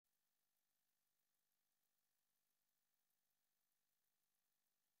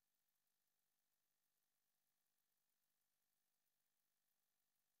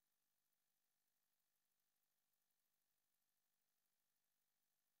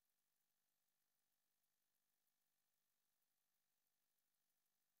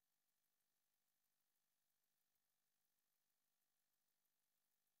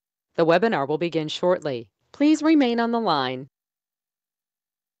The webinar will begin shortly. Please remain on the line.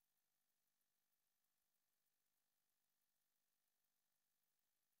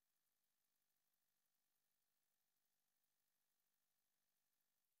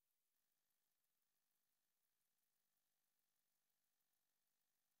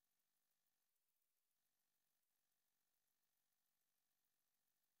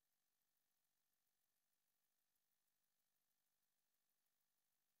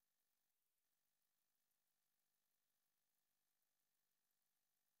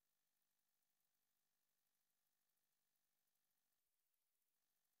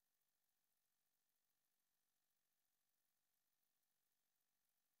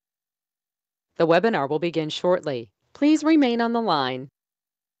 The webinar will begin shortly. Please remain on the line.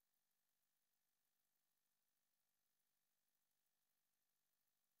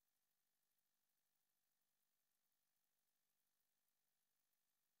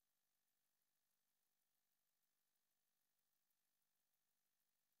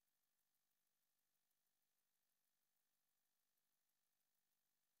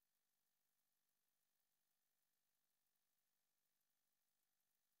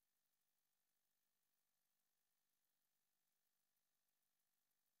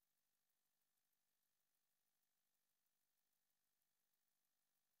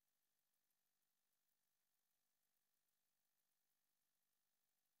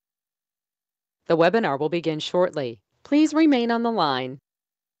 The webinar will begin shortly. Please remain on the line.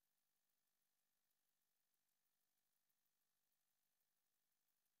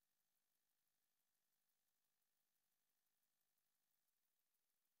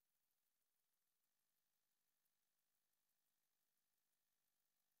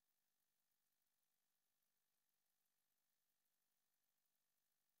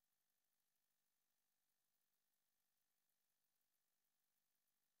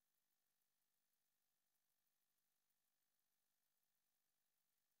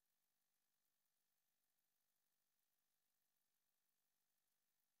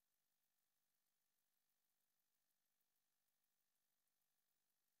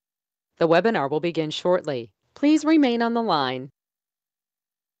 The webinar will begin shortly. Please remain on the line.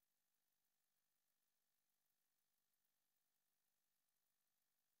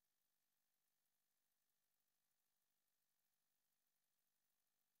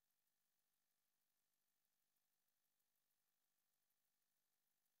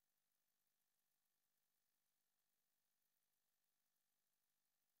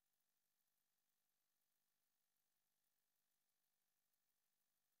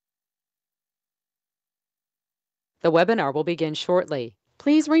 The webinar will begin shortly.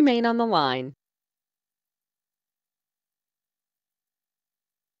 Please remain on the line.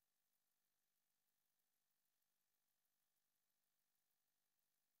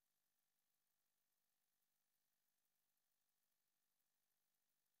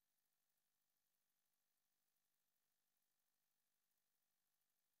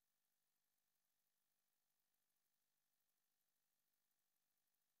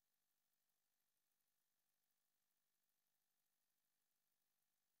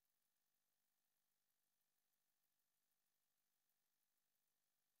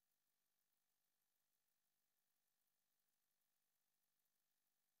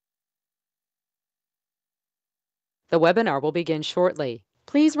 The webinar will begin shortly.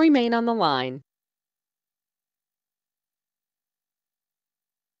 Please remain on the line.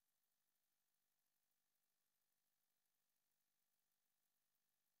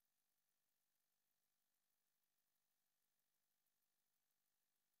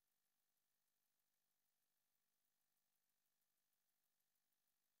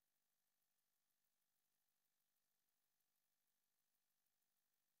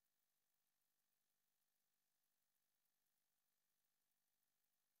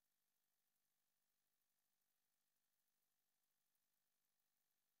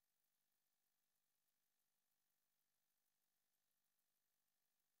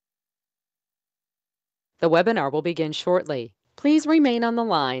 The webinar will begin shortly. Please remain on the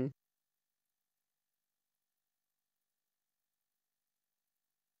line.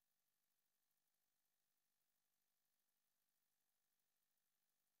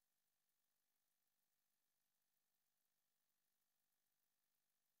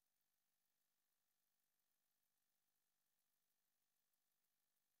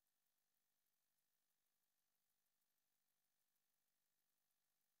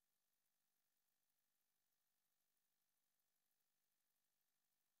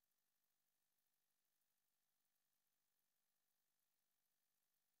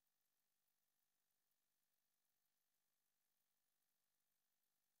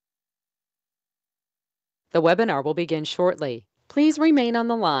 The webinar will begin shortly. Please remain on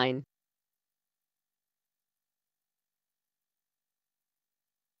the line.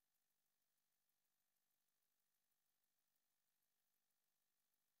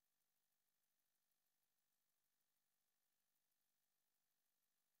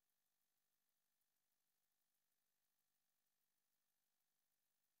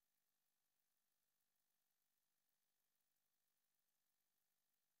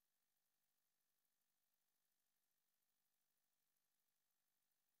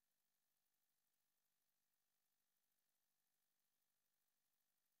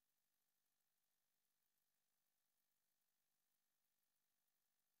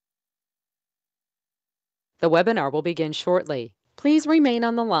 The webinar will begin shortly. Please remain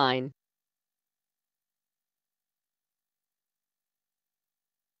on the line.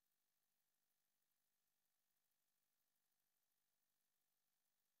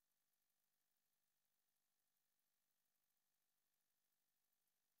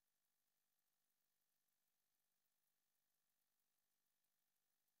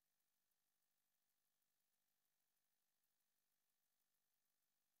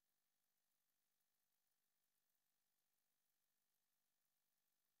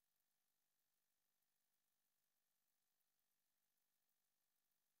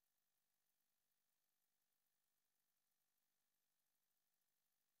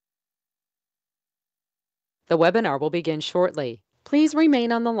 The webinar will begin shortly. Please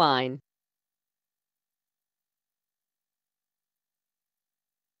remain on the line.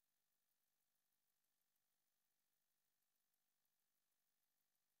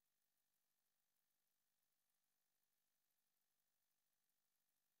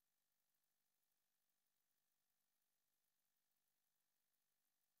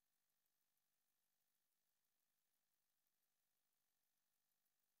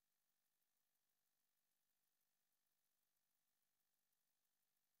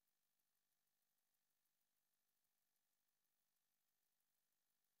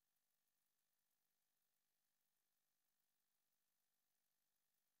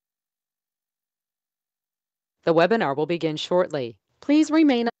 The webinar will begin shortly. Please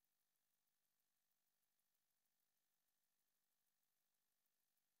remain.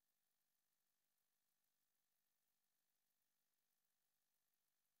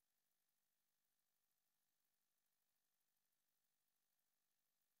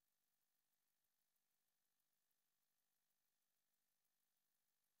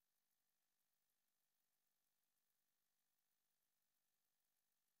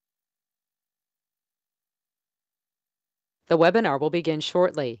 The webinar will begin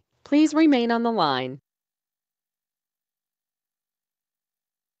shortly. Please remain on the line.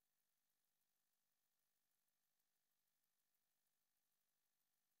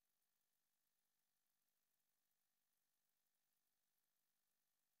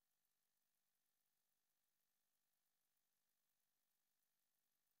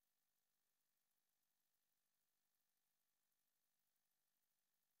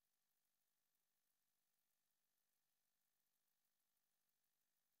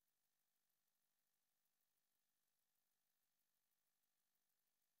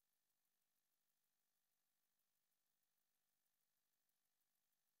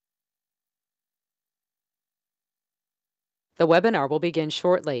 The webinar will begin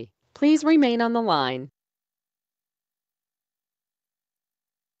shortly. Please remain on the line.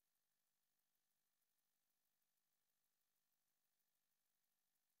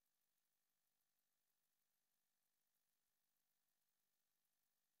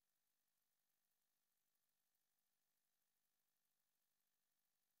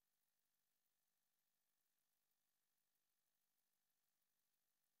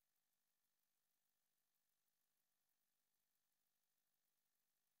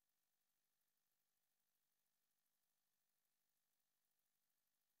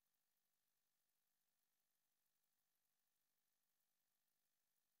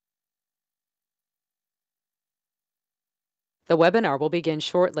 The webinar will begin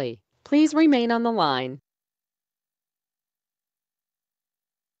shortly. Please remain on the line.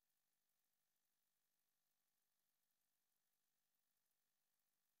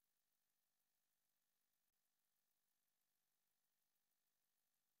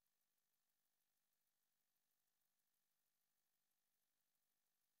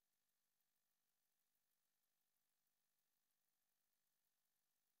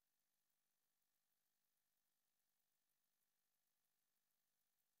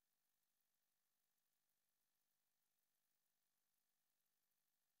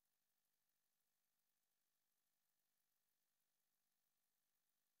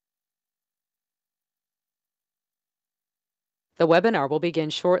 The webinar will begin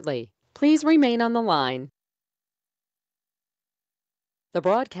shortly. Please remain on the line. The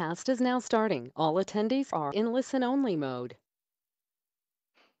broadcast is now starting. All attendees are in listen-only mode.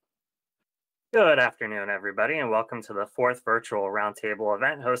 Good afternoon, everybody, and welcome to the fourth virtual roundtable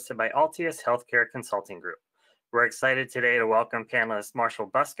event hosted by ALTIUS Healthcare Consulting Group. We're excited today to welcome panelists Marshall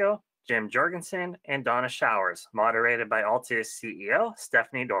Busco, Jim Jorgensen, and Donna Showers, moderated by ALTIUS CEO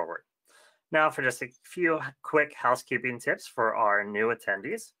Stephanie Dorward. Now for just a few quick housekeeping tips for our new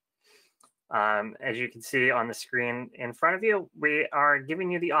attendees. As you can see on the screen in front of you, we are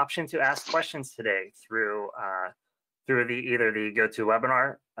giving you the option to ask questions today through either the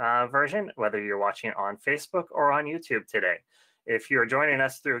GoToWebinar version, whether you're watching on Facebook or on YouTube today. If you're joining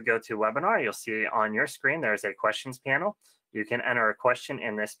us through GoToWebinar, you'll see on your screen there's a questions panel. You can enter a question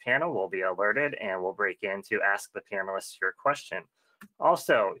in this panel. We'll be alerted and we'll break in to ask the panelists your question.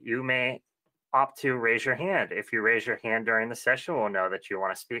 Also, you may opt to raise your hand. If you raise your hand during the session, we'll know that you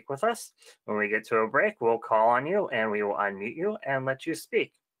want to speak with us. When we get to a break, we'll call on you and we will unmute you and let you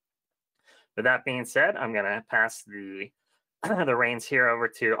speak. With that being said, I'm going to pass the reins here over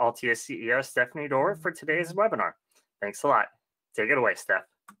to ALTIUS CEO Stephanie Dorward for today's webinar. Thanks a lot. Take it away, Steph.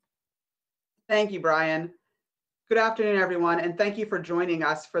 Thank you, Brian. Good afternoon, everyone, and thank you for joining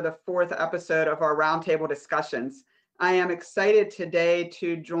us for the fourth episode of our roundtable discussions. I am excited today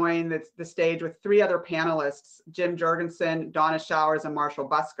to join the stage with three other panelists, Jim Jorgensen, Donna Showers, and Marshall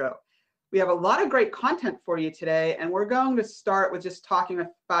Busco. We have a lot of great content for you today, and we're going to start with just talking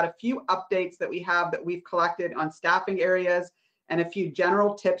about a few updates that we've collected on staffing areas and a few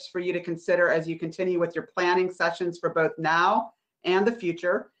general tips for you to consider as you continue with your planning sessions for both now and the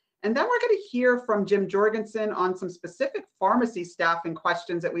future. And then we're going to hear from Jim Jorgensen on some specific pharmacy staffing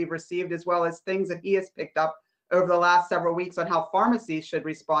questions that we've received, as well as things that he has picked up over the last several weeks on how pharmacies should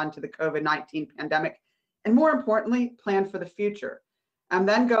respond to the COVID-19 pandemic, and more importantly, plan for the future. I'm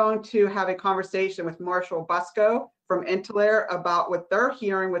then going to have a conversation with Marshall Busco from Intelair about what they're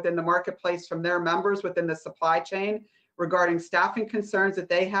hearing within the marketplace from their members within the supply chain regarding staffing concerns that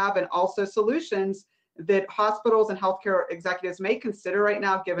they have, and also solutions that hospitals and healthcare executives may consider right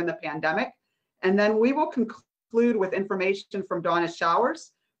now given the pandemic. And then we will conclude with information from Donna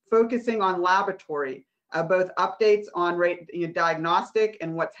Showers, focusing on laboratory, both updates on diagnostic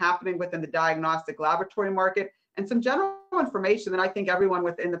and what's happening within the diagnostic laboratory market, and some general information that I think everyone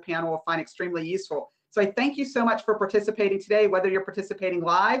within the panel will find extremely useful. So I thank you so much for participating today, whether you're participating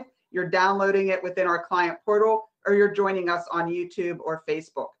live, you're downloading it within our client portal, or you're joining us on YouTube or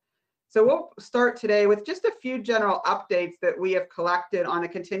Facebook. So we'll start today with just a few general updates that we have collected on the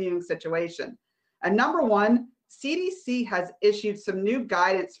continuing situation. Number one, CDC has issued some new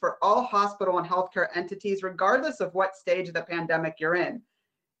guidance for all hospital and healthcare entities, regardless of what stage of the pandemic you're in.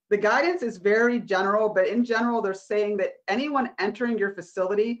 The guidance is very general, but in general, they're saying that anyone entering your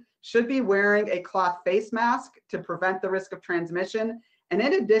facility should be wearing a cloth face mask to prevent the risk of transmission. And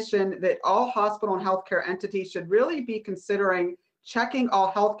in addition, that all hospital and healthcare entities should really be considering checking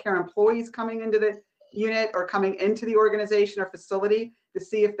all healthcare employees coming into the unit or coming into the organization or facility to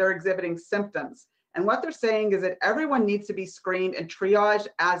see if they're exhibiting symptoms. And what they're saying is that everyone needs to be screened and triaged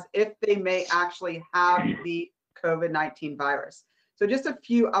as if they may actually have the COVID-19 virus. So just a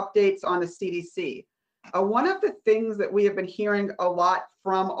few updates on the CDC. One of the things that we have been hearing a lot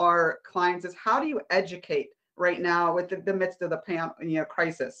from our clients is how do you educate right now with the midst of the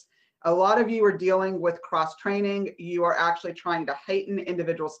crisis? A lot of you are dealing with cross-training. You are actually trying to heighten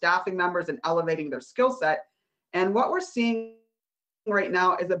individual staffing members and elevating their skill set. And what we're seeing right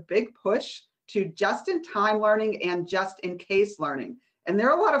now is a big push to just-in-time learning and just-in-case learning. And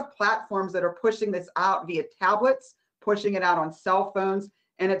there are a lot of platforms that are pushing this out via tablets, pushing it out on cell phones,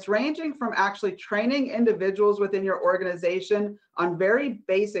 and it's ranging from actually training individuals within your organization on very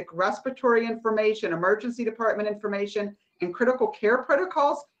basic respiratory information, emergency department information, and critical care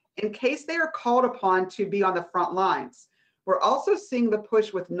protocols in case they are called upon to be on the front lines. We're also seeing the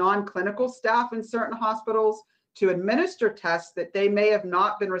push with non-clinical staff in certain hospitals to administer tests that they may have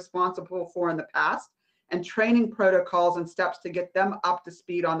not been responsible for in the past, and training protocols and steps to get them up to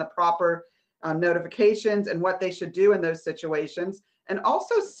speed on the proper notifications and what they should do in those situations. And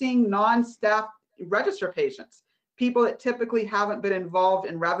also seeing non-staff register patients, people that typically haven't been involved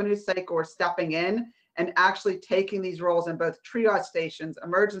in revenue cycle or stepping in and actually taking these roles in both triage stations,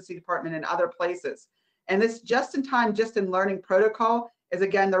 emergency department, and other places. And this just-in-time, just-in-learning protocol is,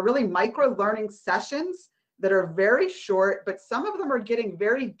 again, they're really micro-learning sessions that are very short, but some of them are getting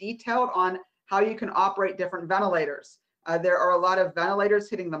very detailed on how you can operate different ventilators. There are a lot of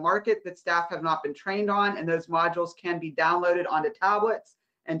ventilators hitting the market that staff have not been trained on, and those modules can be downloaded onto tablets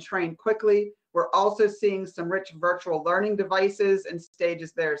and trained quickly. We're also seeing some rich virtual learning devices and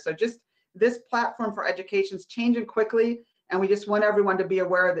stages there. So just this platform for education is changing quickly, and we just want everyone to be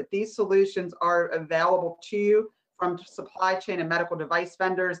aware that these solutions are available to you from supply chain and medical device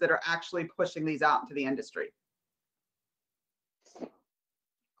vendors that are actually pushing these out into the industry.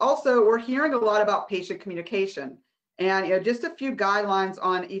 Also, we're hearing a lot about patient communication, and just a few guidelines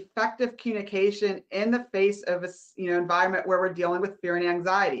on effective communication in the face of a environment where we're dealing with fear and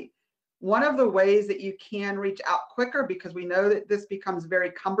anxiety. One of the ways that you can reach out quicker, because we know that this becomes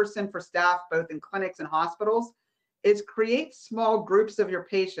very cumbersome for staff, both in clinics and hospitals, is create small groups of your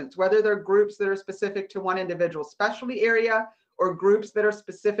patients, whether they're groups that are specific to one individual specialty area or groups that are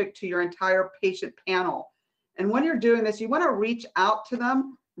specific to your entire patient panel. And when you're doing this, you want to reach out to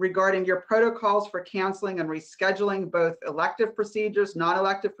them regarding your protocols for canceling and rescheduling both elective procedures,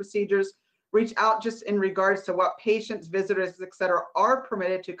 non-elective procedures. Reach out just in regards to what patients, visitors, et cetera, are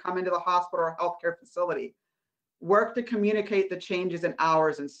permitted to come into the hospital or healthcare facility. Work to communicate the changes in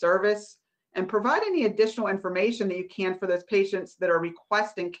hours and service, and provide any additional information that you can for those patients that are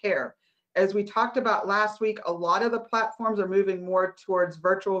requesting care. As we talked about last week, a lot of the platforms are moving more towards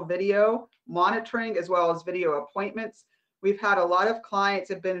virtual video monitoring as well as video appointments. We've had a lot of clients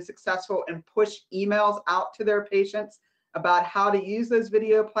have been successful in push emails out to their patients about how to use those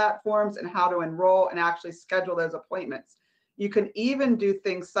video platforms and how to enroll and actually schedule those appointments. You can even do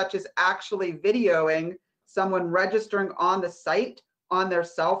things such as actually videoing someone registering on the site on their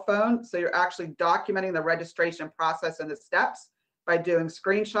cell phone. So you're actually documenting the registration process and the steps by doing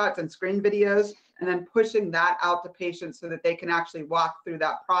screenshots and screen videos, and then pushing that out to patients so that they can actually walk through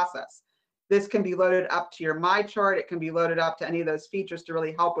that process. This can be loaded up to your MyChart. It can be loaded up to any of those features to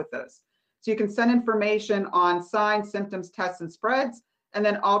really help with those. So you can send information on signs, symptoms, tests, and spreads, and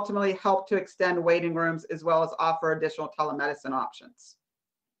then ultimately help to extend waiting rooms as well as offer additional telemedicine options.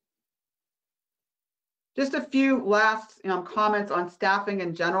 Just a few last comments on staffing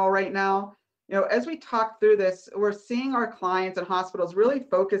in general right now. As we talk through this, we're seeing our clients and hospitals really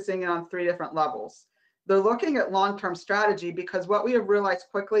focusing on 3 different levels. They're looking at long-term strategy, because what we have realized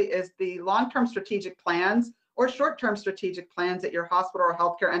quickly is the long-term strategic plans or short-term strategic plans that your hospital or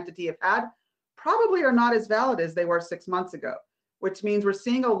healthcare entity have had probably are not as valid as they were 6 months ago, which means we're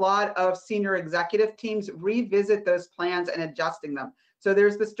seeing a lot of senior executive teams revisit those plans and adjusting them. So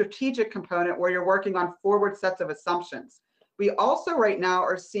there's the strategic component where you're working on forward sets of assumptions. We also right now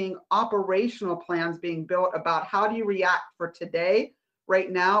are seeing operational plans being built about how do you react for today,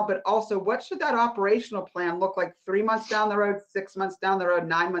 right now, but also what should that operational plan look like 3 months down the road, 6 months down the road,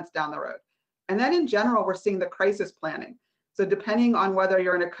 9 months down the road. And then in general, we're seeing the crisis planning. So depending on whether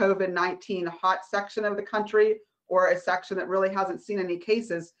you're in a COVID-19 hot section of the country or a section that really hasn't seen any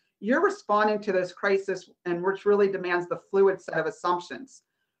cases, you're responding to this crisis, and which really demands the fluid set of assumptions.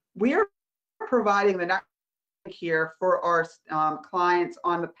 We are providing the next here for our clients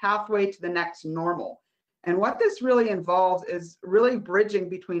on the pathway to the next normal. And what this really involves is really bridging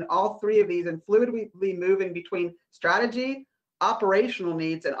between all 3 of these and fluidly moving between strategy, operational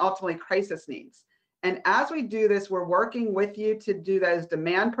needs, and ultimately crisis needs. And as we do this, we're working with you to do those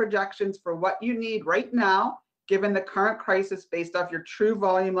demand projections for what you need right now, given the current crisis based off your true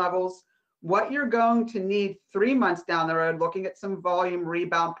volume levels, what you're going to need 3 months down the road, looking at some volume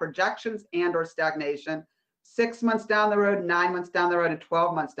rebound projections and or stagnation, 6 months down the road, 9 months down the road, and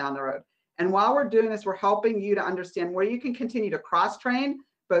 12 months down the road. And while we're doing this, we're helping you to understand where you can continue to cross-train,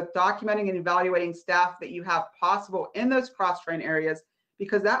 both documenting and evaluating staff that you have possible in those cross-train areas,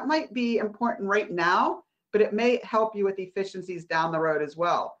 because that might be important right now, but it may help you with efficiencies down the road as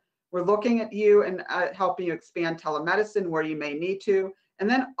well. We're looking at you and helping you expand telemedicine where you may need to, and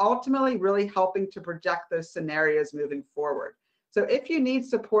then ultimately really helping to project those scenarios moving forward. So if you need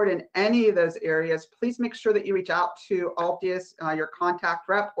support in any of those areas, please make sure that you reach out to ALTIUS, your contact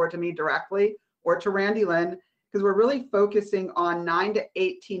rep, or to me directly, or to Randy Lynn, because we're really focusing on 9 to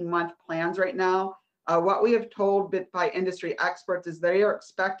 18 month plans right now. What we have told by industry experts is they are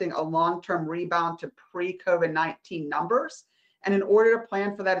expecting a long-term rebound to pre-COVID-19 numbers. And in order to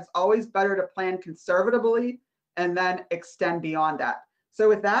plan for that, it's always better to plan conservatively and then extend beyond that. So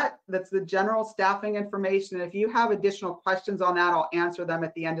with that, that's the general staffing information. And if you have additional questions on that, I'll answer them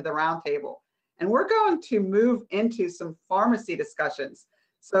at the end of the roundtable. And we're going to move into some pharmacy discussions.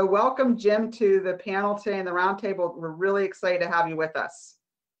 So welcome, Jim, to the panel today and the roundtable. We're really excited to have you with us.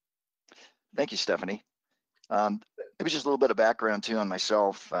 Thank you, Stephanie. Maybe just a little bit of background too on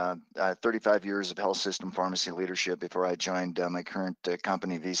myself. 35 years of health system pharmacy leadership before I joined my current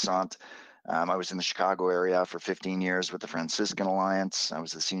company, Visant. I was in the Chicago area for 15 years with the Franciscan Alliance. I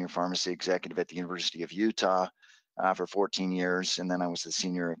was the senior pharmacy executive at the University of Utah. for 14 years, and then I was the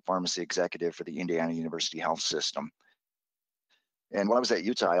senior pharmacy executive for the Indiana University Health System. And when I was at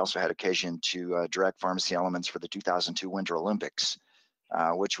Utah, I also had occasion to direct pharmacy elements for the 2002 Winter Olympics,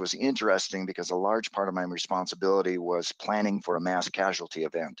 which was interesting because a large part of my responsibility was planning for a mass casualty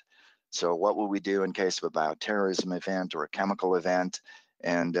event. So what will we do in case of a bioterrorism event or a chemical event?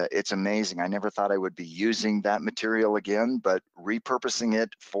 And it's amazing. I never thought I would be using that material again, but repurposing it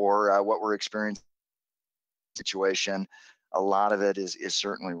for what we're experiencing situation, a lot of it is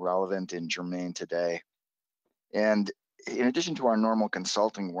certainly relevant and germane today. And in addition to our normal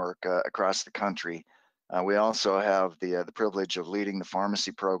consulting work across the country, we also have the privilege of leading the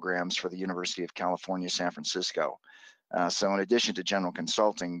pharmacy programs for the University of California, San Francisco. So in addition to general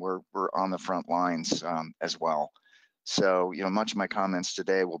consulting, we're on the front lines as well. So, much of my comments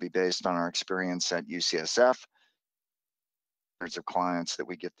today will be based on our experience at UCSF, hundreds of clients that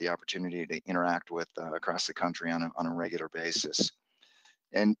we get the opportunity to interact with across the country on a regular basis.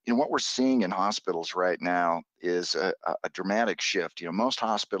 And what we're seeing in hospitals right now is a dramatic shift. Most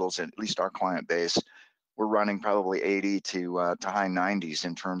hospitals, at least our client base, we're running probably 80 to high 90s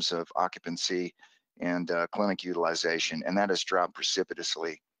in terms of occupancy and clinic utilization, and that has dropped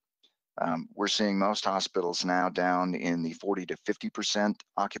precipitously. We're seeing most hospitals now down in the 40 to 50%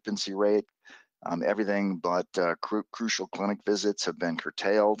 occupancy rate. Everything but crucial clinic visits have been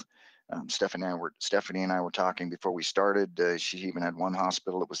curtailed. Stephanie and I were talking before we started. She even had one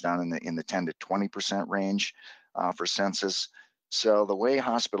hospital that was down in the 10 to 20% range for census. So the way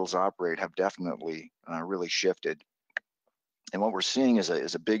hospitals operate have definitely really shifted. And what we're seeing is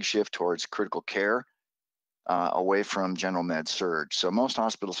a big shift towards critical care away from general med surg. So most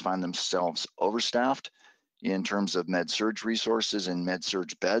hospitals find themselves overstaffed in terms of med surg resources and med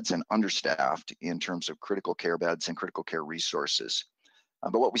surg beds, and understaffed in terms of critical care beds and critical care resources.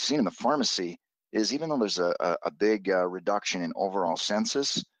 But what we've seen in the pharmacy is, even though there's a big reduction in overall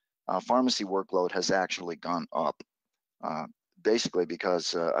census, pharmacy workload has actually gone up, basically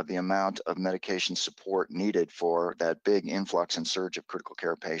because of the amount of medication support needed for that big influx and surge of critical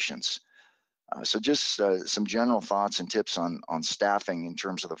care patients. So just some general thoughts and tips on staffing in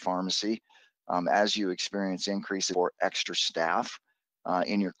terms of the pharmacy. As you experience increases for extra staff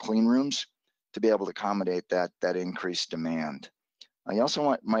in your clean rooms to be able to accommodate that increased demand. You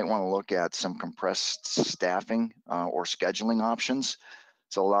also might want to look at some compressed staffing or scheduling options.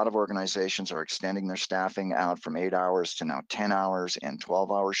 So a lot of organizations are extending their staffing out from 8 hours to now 10 hours and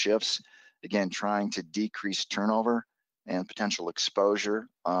 12-hour shifts. Again, trying to decrease turnover and potential exposure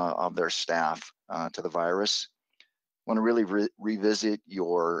of their staff to the virus. Want to really revisit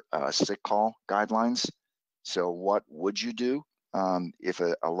your sick call guidelines. So what would you do if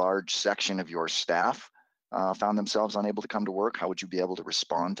a large section of your staff found themselves unable to come to work? How would you be able to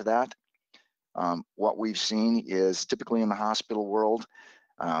respond to that? What we've seen is, typically in the hospital world,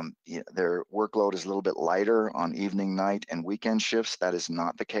 their workload is a little bit lighter on evening, night, and weekend shifts. That is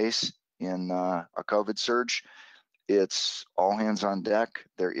not the case in a COVID surge. It's all hands on deck.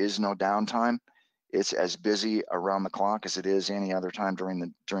 There is no downtime. It's as busy around the clock as it is any other time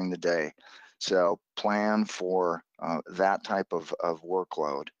during the day. So plan for that type of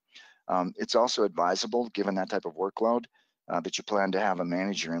workload. It's also advisable, given that type of workload, that you plan to have a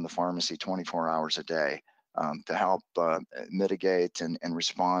manager in the pharmacy 24 hours a day to help mitigate and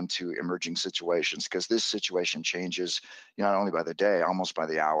respond to emerging situations, because this situation changes not only by the day, almost by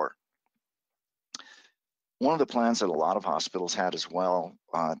the hour. One of the plans that a lot of hospitals had as well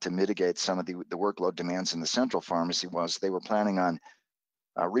to mitigate some of the workload demands in the central pharmacy was they were planning on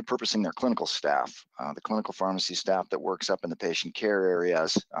repurposing their clinical staff, the clinical pharmacy staff that works up in the patient care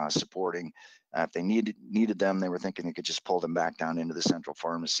areas, supporting. If they needed them, they were thinking they could just pull them back down into the central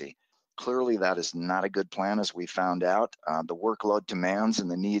pharmacy. Clearly, that is not a good plan, as we found out. The workload demands and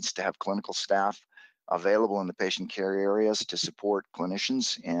the needs to have clinical staff available in the patient care areas to support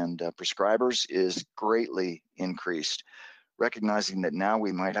clinicians and prescribers is greatly increased. Recognizing that now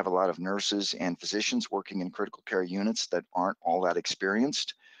we might have a lot of nurses and physicians working in critical care units that aren't all that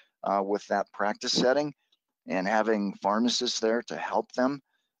experienced with that practice setting, and having pharmacists there to help them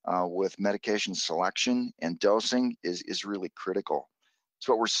with medication selection and dosing is really critical.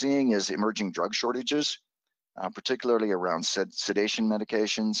 So what we're seeing is emerging drug shortages, particularly around sedation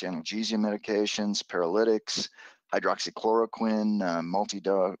medications, analgesia medications, paralytics, hydroxychloroquine,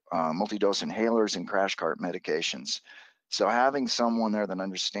 multi-dose inhalers, and crash cart medications. So having someone there that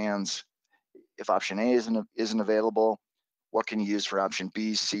understands, if option A isn't available, what can you use for option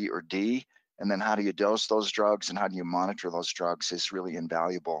B, C, or D? And then how do you dose those drugs and how do you monitor those drugs is really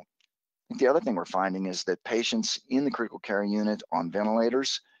invaluable. I think the other thing we're finding is that patients in the critical care unit on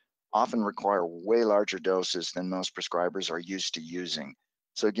ventilators often require way larger doses than most prescribers are used to using.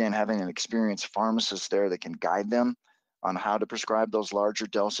 So again, having an experienced pharmacist there that can guide them on how to prescribe those larger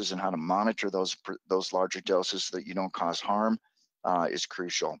doses and how to monitor those larger doses so that you don't cause harm is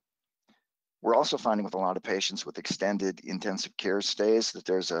crucial. We're also finding with a lot of patients with extended intensive care stays that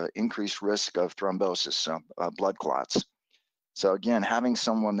there's an increased risk of thrombosis, blood clots. So again, having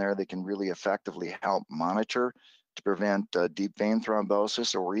someone there that can really effectively help monitor to prevent deep vein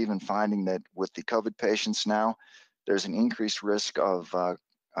thrombosis, or we're even finding that with the COVID patients now, there's an increased risk of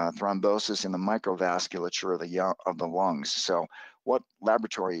thrombosis in the microvasculature of the lungs. So what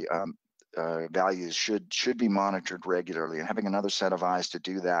laboratory values should be monitored regularly, and having another set of eyes to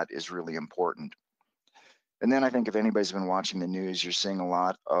do that is really important. And then I think if anybody's been watching the news, you're seeing a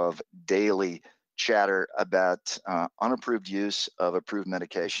lot of daily chatter about unapproved use of approved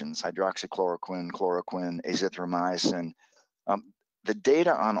medications, hydroxychloroquine, chloroquine, azithromycin. The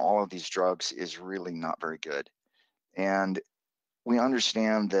data on all of these drugs is really not very good. And we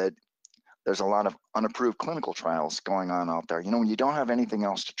understand that there's a lot of unapproved clinical trials going on out there. You know, when you don't have anything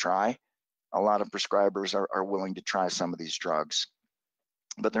else to try, a lot of prescribers are willing to try some of these drugs.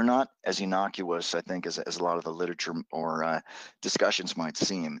 But they're not as innocuous, I think, as a lot of the literature or discussions might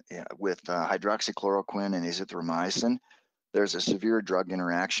seem. With hydroxychloroquine and azithromycin, there's a severe drug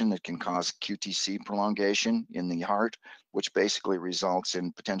interaction that can cause QTc prolongation in the heart, which basically results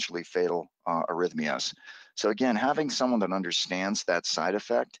in potentially fatal arrhythmias. So again, having someone that understands that side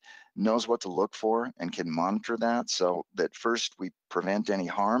effect, knows what to look for, and can monitor that so that first we prevent any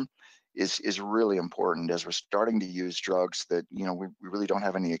harm is really important as we're starting to use drugs that, you know, we really don't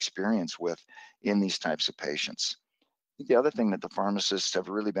have any experience with in these types of patients. The other thing that the pharmacists have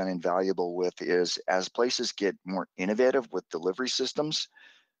really been invaluable with is as places get more innovative with delivery systems,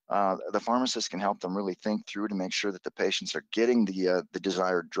 the pharmacist can help them really think through to make sure that the patients are getting the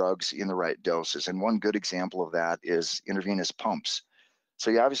desired drugs in the right doses. And one good example of that is intravenous pumps. So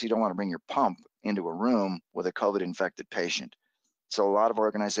you obviously don't want to bring your pump into a room with a COVID infected patient. So a lot of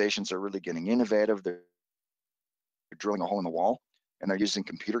organizations are really getting innovative. They're drilling a hole in the wall and they're using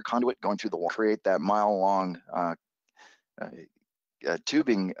computer conduit going through the wall, create that mile-long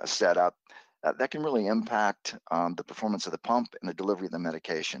tubing setup that can really impact the performance of the pump and the delivery of the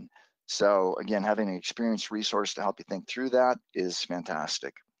medication. So again, having an experienced resource to help you think through that is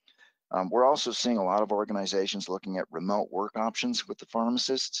fantastic. We're also seeing a lot of organizations looking at remote work options with the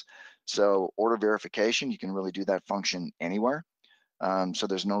pharmacists. So order verification, you can really do that function anywhere. So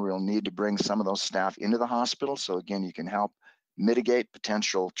there's no real need to bring some of those staff into the hospital. So again, you can help mitigate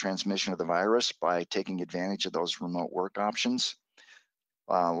potential transmission of the virus by taking advantage of those remote work options.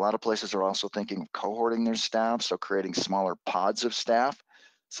 A lot of places are also thinking of cohorting their staff, so creating smaller pods of staff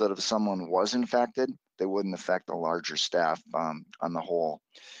so that if someone was infected, they wouldn't affect the larger staff on the whole.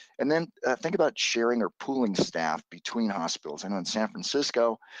 And then think about sharing or pooling staff between hospitals. I know in San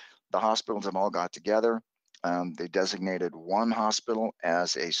Francisco, the hospitals have all got together. They designated one hospital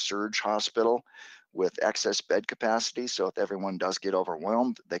as a surge hospital with excess bed capacity. So if everyone does get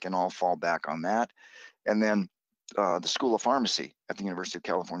overwhelmed, they can all fall back on that. And then the School of Pharmacy at the University of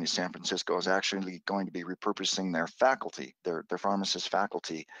California, San Francisco is actually going to be repurposing their faculty, their pharmacist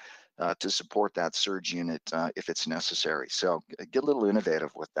faculty, to support that surge unit if it's necessary. So get a little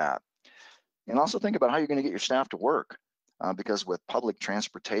innovative with that. And also think about how you're going to get your staff to work. Because with public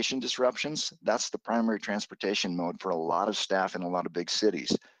transportation disruptions, that's the primary transportation mode for a lot of staff in a lot of big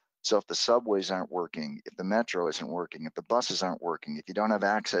cities. So if the subways aren't working, if the metro isn't working, if the buses aren't working, if you don't have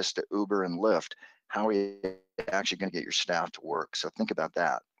access to Uber and Lyft, how are you actually going to get your staff to work? So think about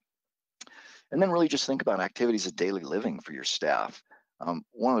that. And then really just think about activities of daily living for your staff.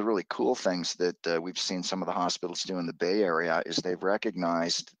 One of the really cool things that we've seen some of the hospitals do in the Bay Area is they've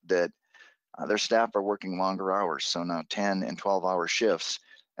recognized that their staff are working longer hours, so now 10 and 12-hour shifts,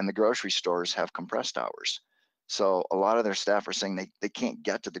 and the grocery stores have compressed hours. So a lot of their staff are saying they can't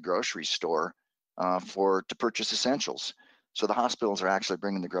get to the grocery store to purchase essentials. So the hospitals are actually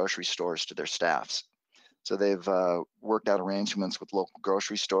bringing the grocery stores to their staffs. So they've worked out arrangements with local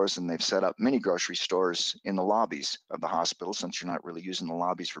grocery stores, and they've set up mini grocery stores in the lobbies of the hospital, since you're not really using the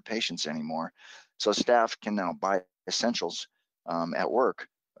lobbies for patients anymore. So staff can now buy essentials at work,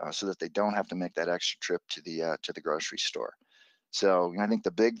 so that they don't have to make that extra trip to the grocery store. So I think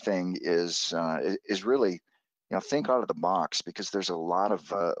the big thing is really, think out of the box, because there's a lot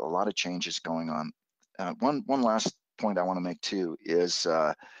of changes going on. One last point I want to make too is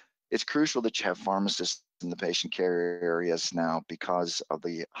it's crucial that you have pharmacists in the patient care areas now because of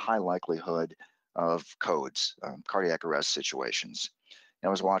the high likelihood of codes, cardiac arrest situations. I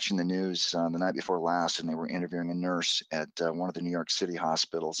was watching the news the night before last, and they were interviewing a nurse at one of the New York City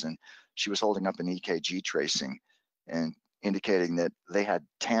hospitals, and she was holding up an EKG tracing and indicating that they had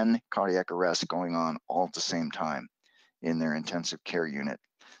 10 cardiac arrests going on all at the same time in their intensive care unit.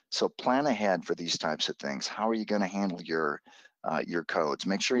 So plan ahead for these types of things. How are you going to handle your codes?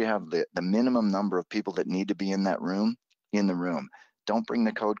 Make sure you have the minimum number of people that need to be in that room in the room. Don't bring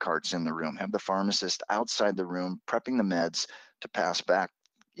the code cards in the room. Have the pharmacist outside the room prepping the meds to pass back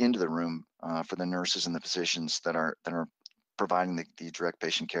into the room for the nurses and the physicians that are providing the direct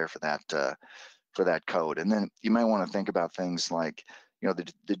patient care for that code. And then you might want to think about things like,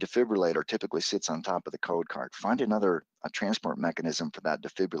 the defibrillator typically sits on top of the code card. Find another transport mechanism for that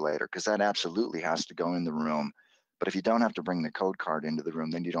defibrillator, because that absolutely has to go in the room. But if you don't have to bring the code card into the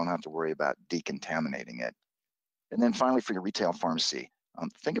room, then you don't have to worry about decontaminating it. And then finally, for your retail pharmacy,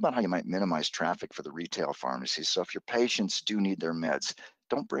 think about how you might minimize traffic for the retail pharmacies. So if your patients do need their meds,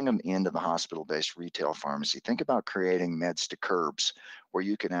 don't bring them into the hospital-based retail pharmacy. Think about creating meds to curbs where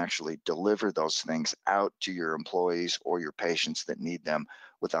you can actually deliver those things out to your employees or your patients that need them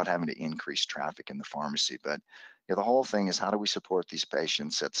without having to increase traffic in the pharmacy. But the whole thing is, how do we support these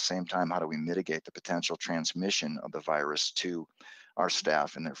patients? At the same time, how do we mitigate the potential transmission of the virus to our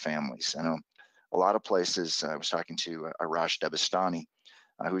staff and their families? I know a lot of places, I was talking to Arash Debistani,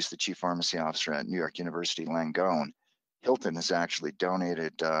 who's the chief pharmacy officer at New York University Langone. Hilton has actually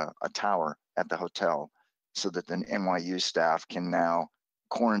donated a tower at the hotel so that the NYU staff can now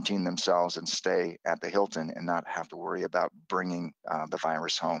quarantine themselves and stay at the Hilton and not have to worry about bringing the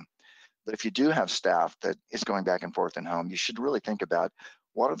virus home. But if you do have staff that is going back and forth in home, you should really think about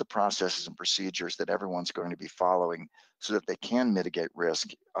what are the processes and procedures that everyone's going to be following so that they can mitigate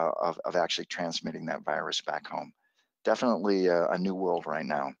risk of actually transmitting that virus back home. Definitely a new world right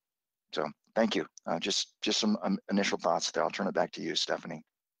now. So thank you. Just some initial thoughts there. I'll turn it back to you, Stephanie.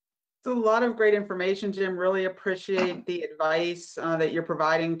 It's a lot of great information, Jim. Really appreciate the advice that you're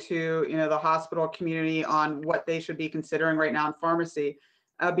providing to the hospital community on what they should be considering right now in pharmacy.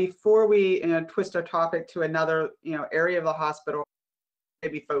 Before we twist our topic to another area of the hospital, they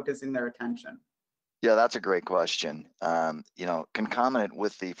be focusing their attention. Yeah, that's a great question. Concomitant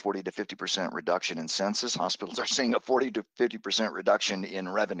with the 40 to 50% reduction in census, hospitals are seeing a 40 to 50% reduction in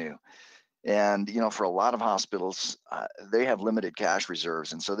revenue. And, for a lot of hospitals, they have limited cash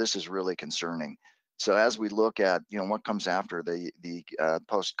reserves. And so this is really concerning. So as we look at, what comes after the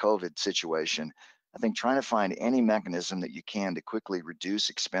post-COVID situation, I think trying to find any mechanism that you can to quickly reduce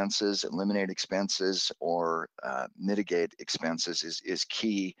expenses, eliminate expenses, or mitigate expenses is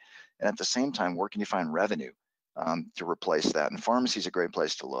key. And at the same time, where can you find revenue to replace that? And pharmacy is a great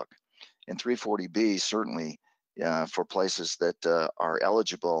place to look. And 340B certainly for places that are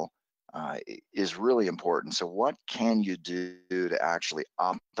eligible is really important. So what can you do to actually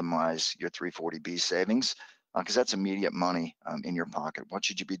optimize your 340B savings? Because that's immediate money in your pocket. What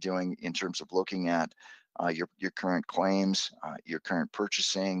should you be doing in terms of looking at your current claims, your current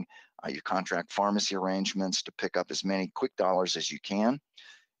purchasing, your contract pharmacy arrangements to pick up as many quick dollars as you can?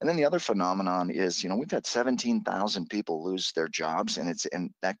 And then the other phenomenon is, we've had 17,000 people lose their jobs,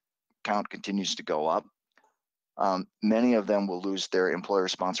 and that count continues to go up. Many of them will lose their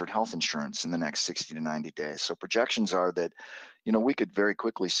employer-sponsored health insurance in the next 60 to 90 days. So projections are that, we could very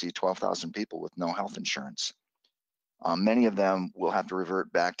quickly see 12,000 people with no health insurance. Many of them will have to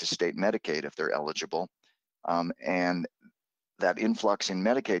revert back to state Medicaid if they're eligible. And that influx in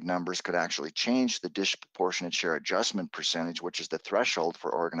Medicaid numbers could actually change the disproportionate share adjustment percentage, which is the threshold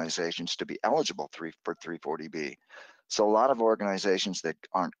for organizations to be eligible for 340B. So a lot of organizations that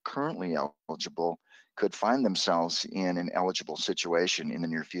aren't currently eligible could find themselves in an eligible situation in the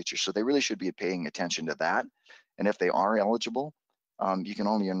near future. So they really should be paying attention to that. And if they are eligible, you can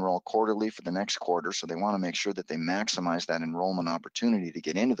only enroll quarterly for the next quarter. So they want to make sure that they maximize that enrollment opportunity to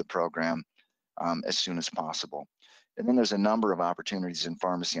get into the program as soon as possible. And then there's a number of opportunities in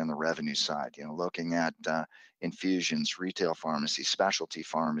pharmacy on the revenue side, looking at infusions, retail pharmacy, specialty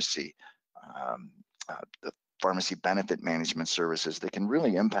pharmacy, the pharmacy benefit management services that can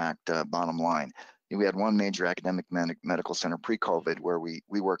really impact bottom line. We had one major academic medical center pre-COVID where we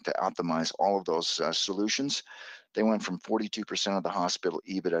worked to optimize all of those solutions. They went from 42% of the hospital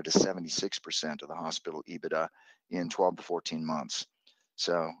EBITDA to 76% of the hospital EBITDA in 12 to 14 months.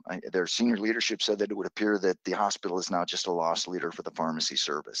 So their senior leadership said that it would appear that the hospital is now just a loss leader for the pharmacy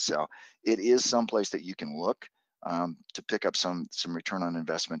service. So it is someplace that you can look to pick up some return on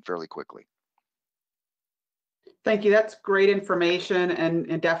investment fairly quickly. Thank you. That's great information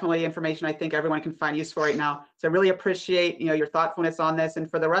and definitely information I think everyone can find useful right now. So I really appreciate your thoughtfulness on this. And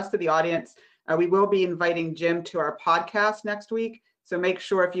for the rest of the audience, we will be inviting Jim to our podcast next week. So make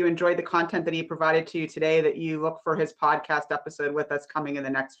sure if you enjoyed the content that he provided to you today, that you look for his podcast episode with us coming in the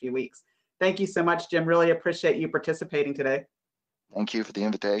next few weeks. Thank you so much, Jim. Really appreciate you participating today. Thank you for the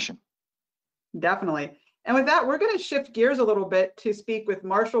invitation. Definitely. And with that, we're going to shift gears a little bit to speak with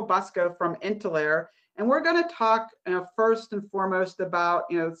Marshall Busco from Intelare. And we're going to talk first and foremost about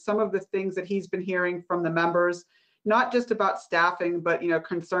some of the things that he's been hearing from the members, not just about staffing, but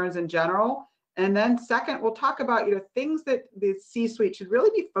concerns in general. And then second, we'll talk about things that the C-suite should really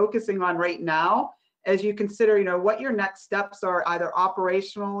be focusing on right now as you consider what your next steps are, either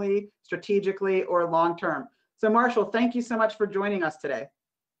operationally, strategically, or long term. So Marshall, thank you so much for joining us today.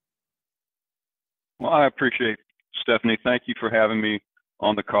 Well, I appreciate it, Stephanie. Thank you for having me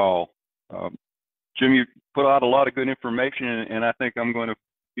on the call. Jim, you put out a lot of good information, and I think I'm going to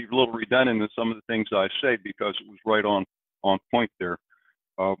be a little redundant in some of the things I say because it was right on point there.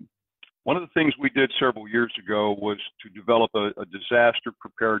 One of the things we did several years ago was to develop a disaster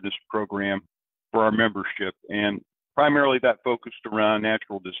preparedness program for our membership, and primarily that focused around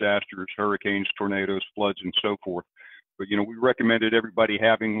natural disasters, hurricanes, tornadoes, floods, and so forth. But we recommended everybody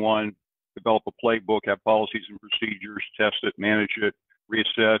having one, develop a playbook, have policies and procedures, test it, manage it,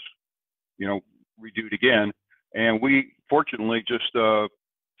 reassess, redo it again. And we fortunately just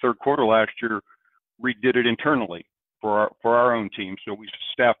third quarter last year redid it internally for our own team. So we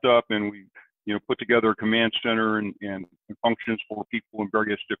staffed up and we put together a command center and functions for people in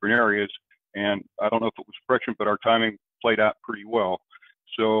various different areas. And I don't know if it was prescient, but our timing played out pretty well.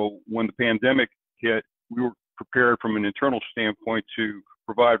 So when the pandemic hit, we were prepared from an internal standpoint to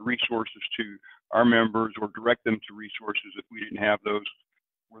provide resources to our members or direct them to resources if we didn't have those,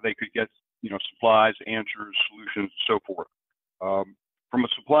 where they could get supplies, answers, solutions, and so forth. From a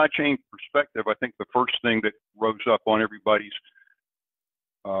supply chain perspective, I think the first thing that rose up on everybody's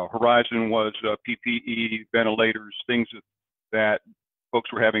horizon was PPE, ventilators, things that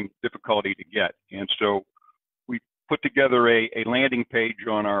folks were having difficulty to get. And so we put together a landing page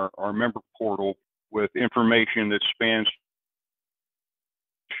on our member portal with information that spans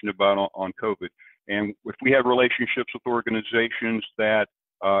about on COVID. And if we had relationships with organizations that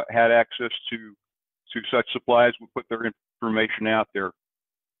had access to such supplies, we put their information out there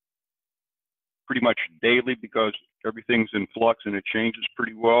pretty much daily because everything's in flux and it changes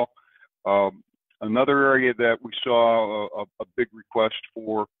pretty well. Another area that we saw a big request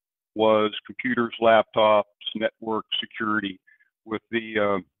for was computers, laptops, network security. With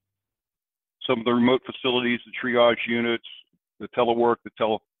some of the remote facilities, the triage units, the telework, the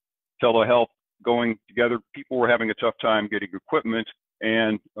telehealth going together, people were having a tough time getting equipment,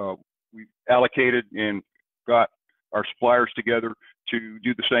 and we allocated and got our suppliers together to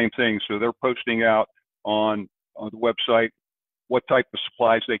do the same thing. So they're posting out on the website what type of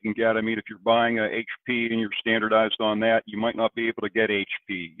supplies they can get. I mean, if you're buying a HP and you're standardized on that, you might not be able to get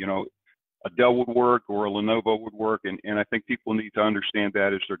HP. A Dell would work or a Lenovo would work, and I think people need to understand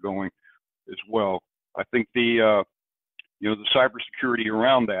that as they're going as well. I think the cybersecurity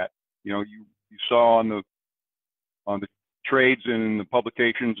around that, you saw on the trades and the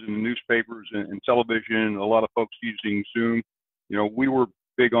publications and the newspapers and television, a lot of folks using Zoom. We were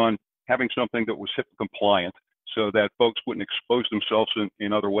big on having something that was HIPAA compliant so that folks wouldn't expose themselves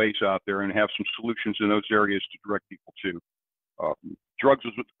in other ways out there, and have some solutions in those areas to direct people to. Drugs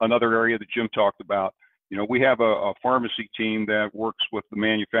is another area that Jim talked about. We have a pharmacy team that works with the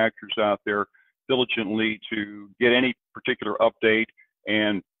manufacturers out there diligently to get any particular update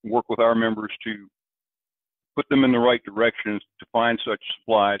and work with our members to put them in the right directions to find such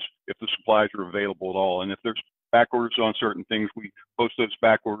supplies if the supplies are available at all. And if there's back orders on certain things, we post those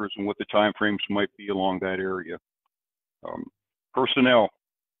back orders and what the time frames might be along that area. Personnel,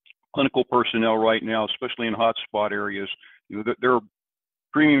 clinical personnel right now, especially in hotspot areas, there are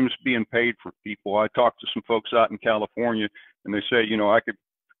premiums being paid for people. I talked to some folks out in California, and they say, I could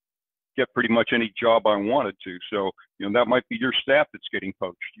get pretty much any job I wanted to. So, that might be your staff that's getting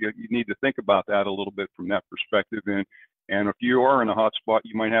poached. You need to think about that a little bit from that perspective. And if you are in a hotspot,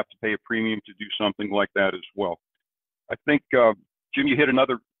 you might have to pay a premium to do something like that as well. I think, Jim, you hit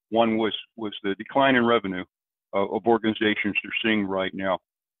another one was the decline in revenue of organizations you're seeing right now.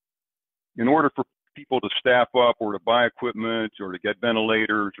 In order for people to staff up or to buy equipment or to get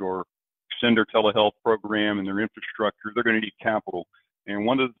ventilators or extend their telehealth program and their infrastructure, they're going to need capital. And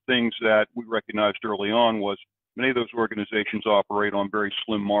one of the things that we recognized early on was many of those organizations operate on very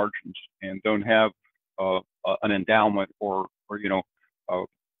slim margins and don't have an endowment or a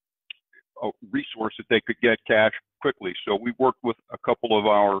resource that they could get cash quickly. So we worked with a couple of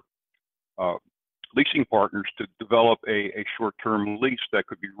our leasing partners to develop a short-term lease that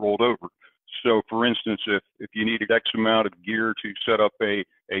could be rolled over. So for instance, if you needed X amount of gear to set up a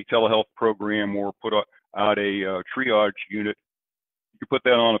telehealth program or put out a triage unit, you could put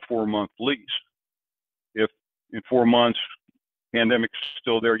that on a 4-month lease. If in 4 months, pandemic's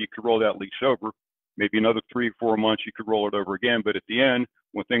still there, you could roll that lease over. Maybe another 3 or 4 months, you could roll it over again. But at the end,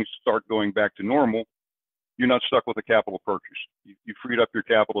 when things start going back to normal, you're not stuck with a capital purchase. You freed up your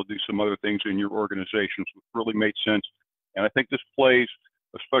capital to do some other things in your organizations, which really made sense. And I think this plays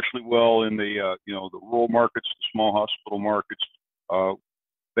especially well in the the rural markets, the small hospital markets.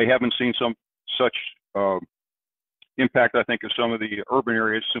 They haven't seen some such impact, I think, of some of the urban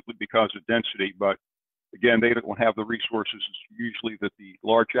areas simply because of density. But again, they don't have the resources usually that the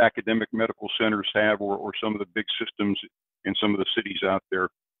large academic medical centers have, or some of the big systems in some of the cities out there.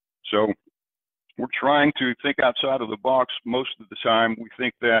 So we're trying to think outside of the box most of the time. We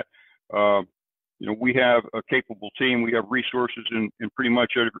think that we have a capable team. We have resources in pretty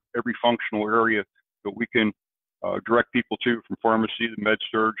much every functional area that we can direct people to, from pharmacy to med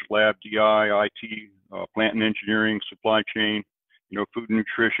surg, lab, DI, IT, plant and engineering, supply chain, food and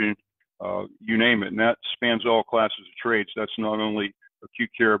nutrition, you name it. And that spans all classes of trades. That's not only acute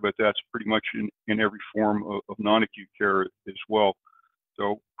care, but that's pretty much in every form of non-acute care as well.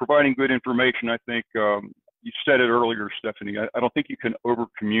 So providing good information, I think you said it earlier, Stephanie, I don't think you can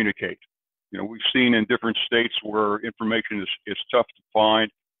over-communicate. We've seen in different states where information is tough to find.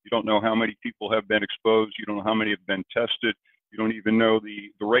 You don't know how many people have been exposed. You don't know how many have been tested. You don't even know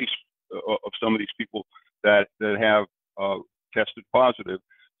the race of some of these people that have tested positive.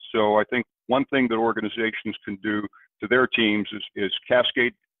 So I think one thing that organizations can do to their teams is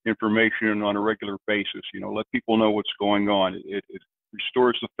cascade information on a regular basis. Let people know what's going on. It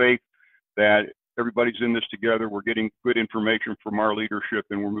restores the faith that everybody's in this together. We're getting good information from our leadership,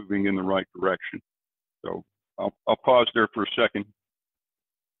 and we're moving in the right direction. So I'll pause there for a second.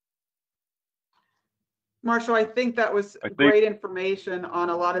 Marshall, I think that was great information on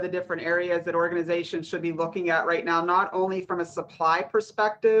a lot of the different areas that organizations should be looking at right now, not only from a supply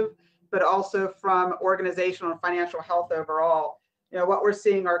perspective, but also from organizational and financial health overall. What we're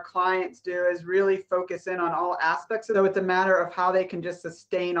seeing our clients do is really focus in on all aspects. So it's a matter of how they can just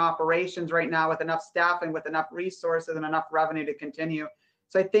sustain operations right now with enough staffing, with enough resources and enough revenue to continue.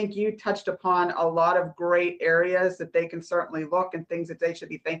 So I think you touched upon a lot of great areas that they can certainly look, and things that they should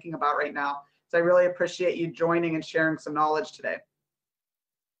be thinking about right now. So I really appreciate you joining and sharing some knowledge today.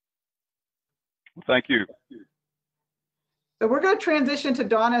 Thank you. So we're going to transition to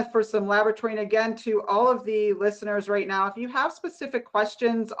Donna for some laboratory. And again, to all of the listeners right now, if you have specific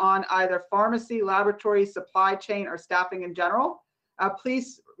questions on either pharmacy, laboratory, supply chain, or staffing in general,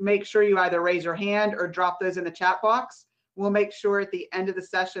 please make sure you either raise your hand or drop those in the chat box. We'll make sure at the end of the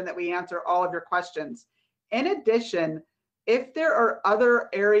session that we answer all of your questions. In addition, if there are other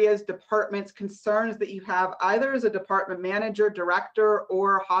areas, departments, concerns that you have, either as a department manager, director,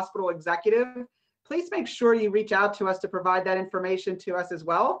 or hospital executive, please make sure you reach out to us to provide that information to us as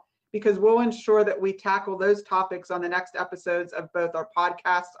well, because we'll ensure that we tackle those topics on the next episodes of both our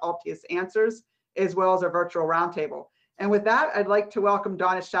podcast, ALTIUS Answers, as well as our virtual roundtable. And with that, I'd like to welcome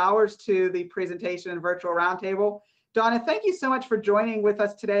Donna Showers to the presentation and virtual roundtable. Donna, thank you so much for joining with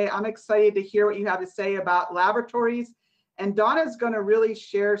us today. I'm excited to hear what you have to say about laboratories. And Donna's going to really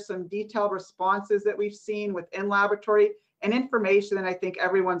share some detailed responses that we've seen within laboratory and information that I think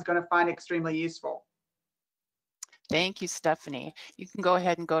everyone's going to find extremely useful. Thank you, Stephanie. You can go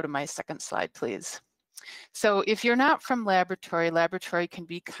ahead and go to my second slide, please. So if you're not from laboratory can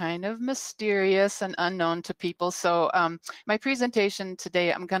be kind of mysterious and unknown to people. So my presentation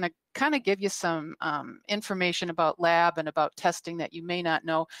today, I'm going to kind of give you some information about lab and about testing that you may not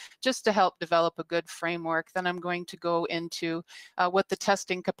know, just to help develop a good framework. Then I'm going to go into what the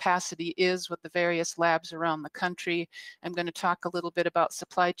testing capacity is with the various labs around the country. I'm going to talk a little bit about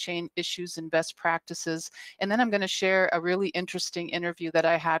supply chain issues and best practices. And then I'm going to share a really interesting interview that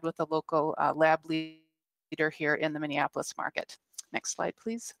I had with a local lab leader here in the Minneapolis market. Next slide,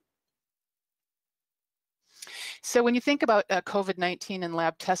 please. So when you think about COVID-19 and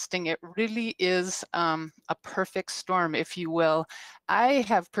lab testing, it really is a perfect storm, if you will. I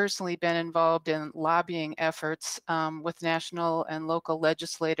have personally been involved in lobbying efforts with national and local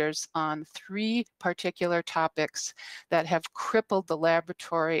legislators on 3 particular topics that have crippled the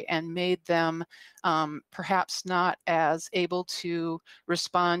laboratory and made them perhaps not as able to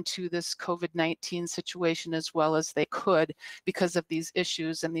respond to this COVID-19 situation as well as they could because of these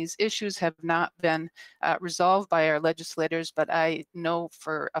issues. And these issues have not been resolved by our legislators, but I know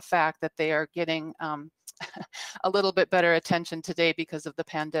for a fact that they are getting a little bit better attention today because of the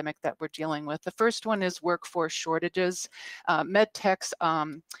pandemic that we're dealing with. The first one is workforce shortages. Med techs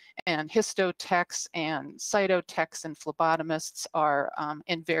and histotechs and cytotechs and phlebotomists are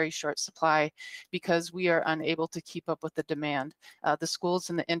in very short supply because we are unable to keep up with the demand. The schools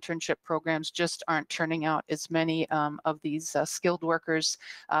and the internship programs just aren't turning out as many of these skilled workers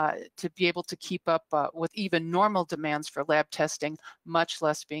to be able to keep up with even normal demands for lab testing, much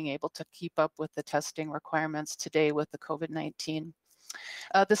less being able to keep up with the testing requirements today with the COVID-19.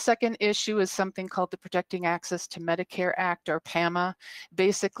 The second issue is something called the Protecting Access to Medicare Act, or PAMA.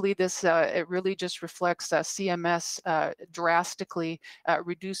 Basically, this it really just reflects CMS drastically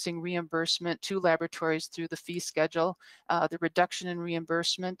reducing reimbursement to laboratories through the fee schedule. The reduction in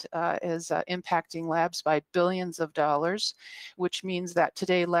reimbursement is impacting labs by billions of dollars, which means that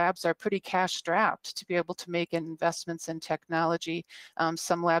today labs are pretty cash strapped to be able to make investments in technology.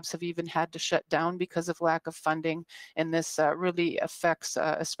 Some labs have even had to shut down because of lack of funding, and this really affects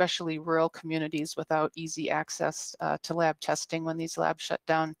especially rural communities without easy access to lab testing when these labs shut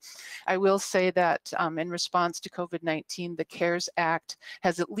down. I will say that in response to COVID-19, the CARES Act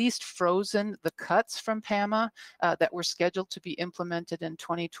has at least frozen the cuts from PAMA that were scheduled to be implemented in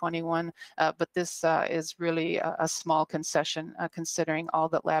 2021, but this is really a small concession considering all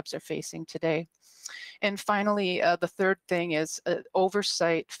that labs are facing today. And finally, the third thing is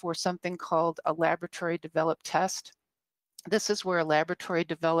oversight for something called a laboratory developed test. This is where a laboratory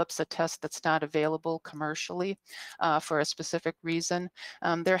develops a test that's not available commercially for a specific reason.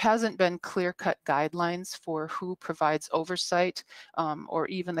 There hasn't been clear-cut guidelines for who provides oversight or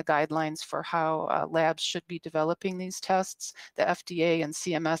even the guidelines for how labs should be developing these tests. The FDA and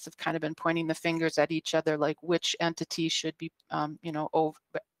CMS have kind of been pointing the fingers at each other, like which entity should be,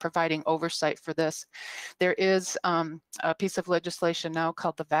 providing oversight for this. There is a piece of legislation now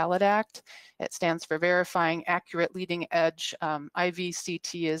called the VALID Act. It stands for Verifying Accurate Leading Edge.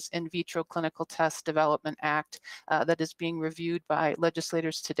 IVCT is In Vitro Clinical Test Development Act that is being reviewed by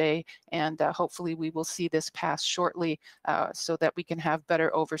legislators today, and hopefully we will see this pass shortly so that we can have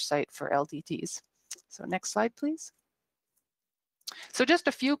better oversight for LDTs. So next slide, please. So just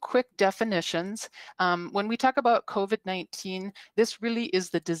a few quick definitions. When we talk about COVID-19, this really is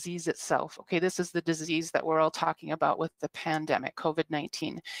the disease itself. Okay, this is the disease that we're all talking about with the pandemic,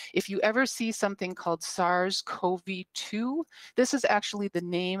 COVID-19. If you ever see something called SARS-CoV-2, this is actually the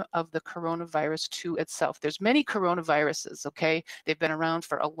name of the coronavirus 2 itself. There's many coronaviruses, okay? They've been around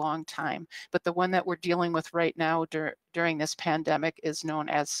for a long time, but the one that we're dealing with right now during this pandemic is known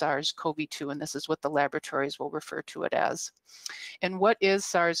as SARS-CoV-2, and this is what the laboratories will refer to it as. And what is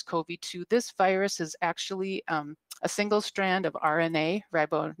SARS-CoV-2? This virus is actually a single strand of RNA,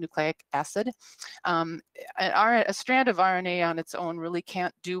 ribonucleic acid. A strand of RNA on its own really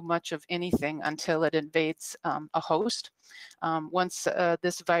can't do much of anything until it invades a host. Once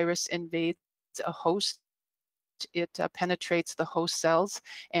this virus invades a host, it penetrates the host cells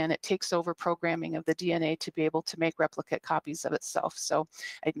and it takes over programming of the DNA to be able to make replicate copies of itself. So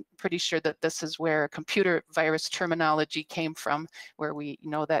I'm pretty sure that this is where computer virus terminology came from, where we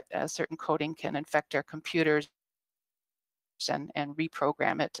know that a certain coding can infect our computers and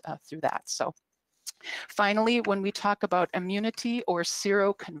reprogram it through that. So finally, when we talk about immunity or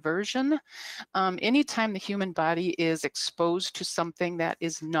seroconversion, anytime the human body is exposed to something that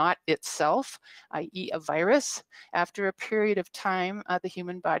is not itself, i.e. a virus, after a period of time, the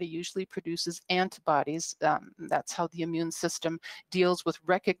human body usually produces antibodies. That's how the immune system deals with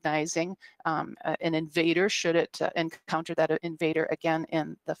recognizing an invader should it encounter that invader again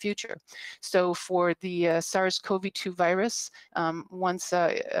in the future. So for the SARS-CoV-2 virus, once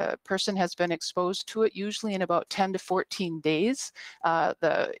a person has been exposed to it, usually in about 10 to 14 days,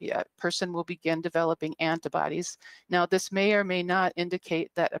 the person will begin developing antibodies. Now, this may or may not indicate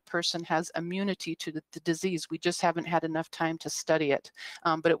that a person has immunity to the disease. We just haven't had enough time to study it,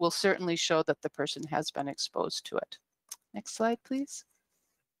 but it will certainly show that the person has been exposed to it. Next slide, please.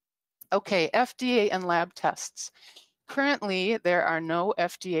 Okay, FDA and lab tests. Currently, there are no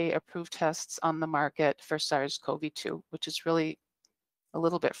FDA-approved tests on the market for SARS-CoV-2, which is really a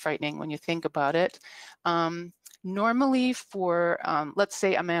little bit frightening when you think about it. Normally for, let's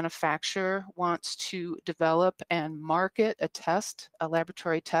say a manufacturer wants to develop and market a test, a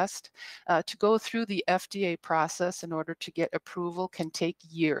laboratory test, to go through the FDA process in order to get approval can take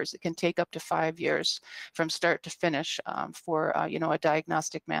years. It can take up to 5 years from start to finish for a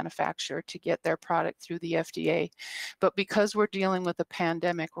diagnostic manufacturer to get their product through the FDA. But because we're dealing with a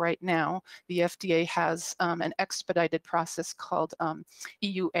pandemic right now, the FDA has an expedited process called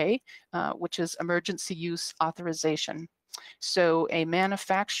EUA, which is Emergency Use Authorization. So a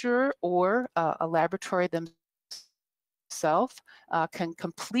manufacturer or a laboratory themselves can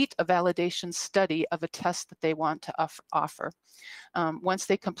complete a validation study of a test that they want to offer. Once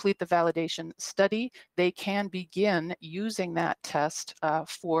they complete the validation study, they can begin using that test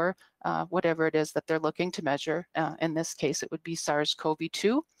for whatever it is that they're looking to measure. In this case, it would be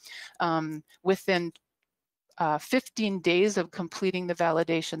SARS-CoV-2. Within 15 days of completing the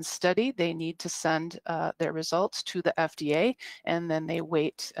validation study, they need to send their results to the FDA, and then they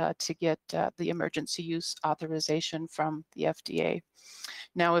wait to get the emergency use authorization from the FDA.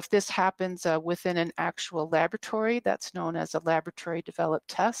 Now, if this happens within an actual laboratory, that's known as a laboratory developed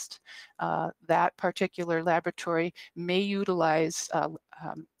test. That particular laboratory may utilize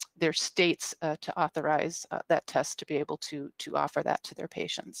their states to authorize that test to be able to offer that to their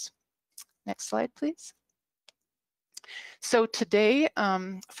patients. Next slide, please. So today,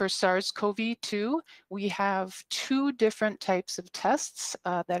 for SARS-CoV-2, we have two different types of tests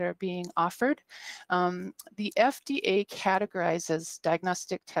that are being offered. The FDA categorizes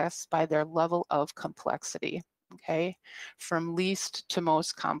diagnostic tests by their level of complexity, okay, from least to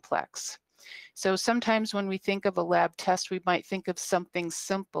most complex. So sometimes when we think of a lab test, we might think of something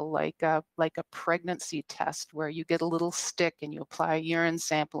simple like a pregnancy test where you get a little stick and you apply a urine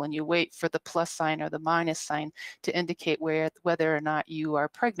sample and you wait for the plus sign or the minus sign to indicate whether or not you are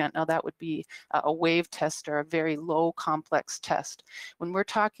pregnant. Now that would be a wave test or a very low complex test. When we're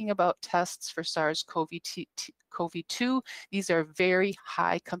talking about tests for SARS-CoV-2, these are very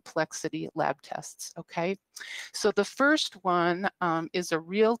high complexity lab tests, okay? So the first one is a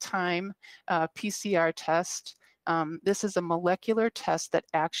real-time PCR test. This is a molecular test that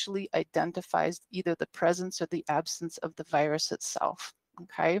actually identifies either the presence or the absence of the virus itself,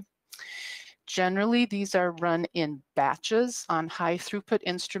 okay? Generally, these are run in batches on high throughput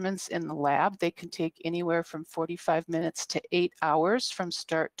instruments in the lab. They can take anywhere from 45 minutes to 8 hours from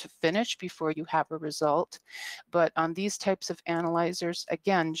start to finish before you have a result. But on these types of analyzers,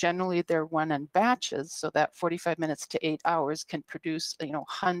 again, generally they're run in batches, so that 45 minutes to 8 hours can produce,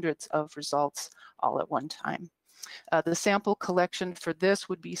 hundreds of results all at one time. The sample collection for this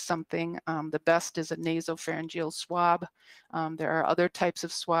would be something, the best is a nasopharyngeal swab. There are other types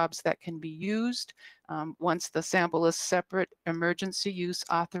of swabs that can be used. Once the sample is separate, emergency use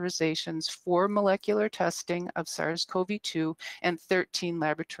authorizations for molecular testing of SARS-CoV-2 and 13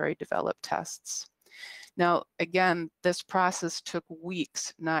 laboratory developed tests. Now, again, this process took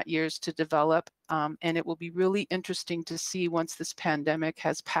weeks, not years to develop, and it will be really interesting to see once this pandemic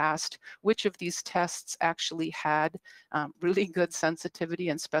has passed, which of these tests actually had really good sensitivity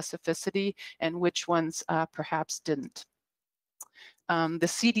and specificity, and which ones perhaps didn't. The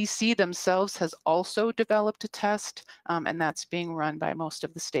CDC themselves has also developed a test, and that's being run by most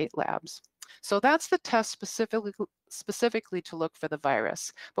of the state labs. So that's the test specifically to look for the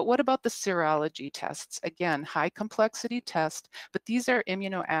virus. But what about the serology tests? Again, high complexity test, but these are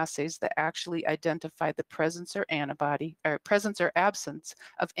immunoassays that actually identify the presence or absence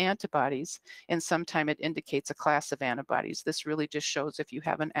of antibodies, and sometimes it indicates a class of antibodies. This really just shows if you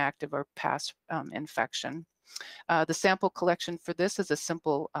have an active or past infection. The sample collection for this is a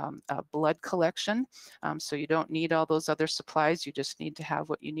simple blood collection. So you don't need all those other supplies. You just need to have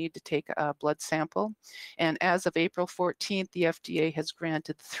what you need to take a blood sample. And as of April 14th, the FDA has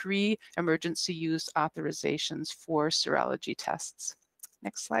granted 3 emergency use authorizations for serology tests.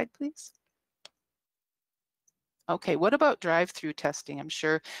 Next slide, please. Okay, what about drive-through testing? I'm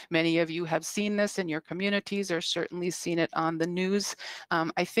sure many of you have seen this in your communities or certainly seen it on the news.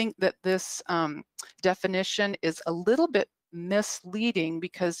 I think that this definition is a little bit misleading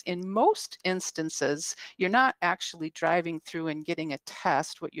because in most instances, you're not actually driving through and getting a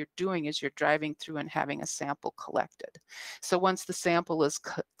test. What you're doing is you're driving through and having a sample collected. So once the sample is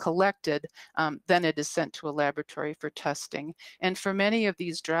collected, then it is sent to a laboratory for testing. And for many of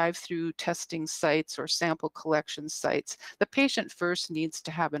these drive-through testing sites or sample collection sites, the patient first needs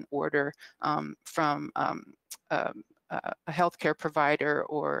to have an order from a healthcare provider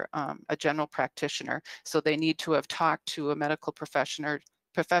or a general practitioner. So they need to have talked to a medical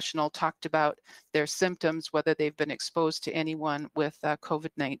professional, talked about their symptoms, whether they've been exposed to anyone with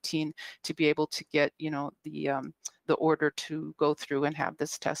COVID-19, to be able to get, the order to go through and have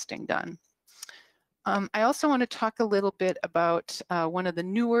this testing done. I also want to talk a little bit about one of the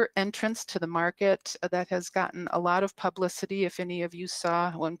newer entrants to the market that has gotten a lot of publicity. If any of you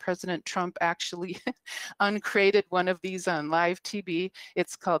saw when President Trump actually uncrated one of these on live TV,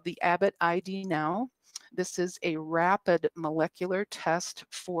 it's called the Abbott ID Now. This is a rapid molecular test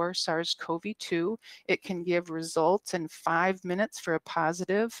for SARS-CoV-2. It can give results in 5 minutes for a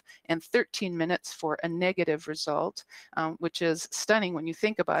positive and 13 minutes for a negative result, which is stunning when you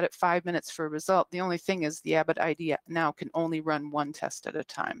think about it. 5 minutes for a result. The only thing is the Abbott ID now can only run one test at a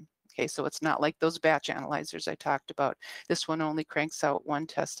time. Okay, so it's not like those batch analyzers I talked about. This one only cranks out one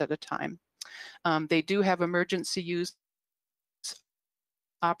test at a time. They do have emergency use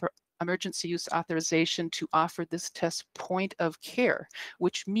authorization to offer this test point of care,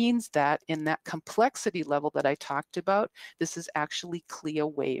 which means that in that complexity level that I talked about, this is actually CLIA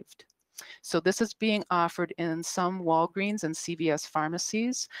waived. So this is being offered in some Walgreens and CVS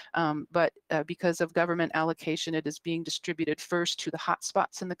pharmacies, but because of government allocation, it is being distributed first to the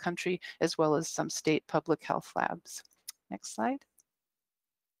hotspots in the country, as well as some state public health labs. Next slide.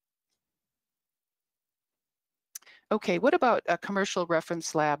 Okay, what about commercial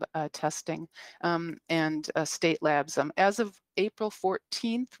reference lab testing and state labs? As of April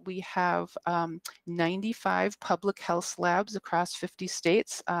 14th, we have 95 public health labs across 50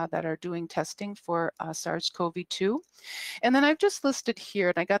 states that are doing testing for SARS-CoV-2. And then I've just listed here,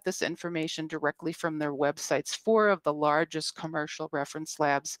 and I got this information directly from their websites, 4 of the largest commercial reference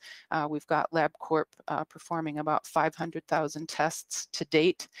labs. We've got LabCorp performing about 500,000 tests to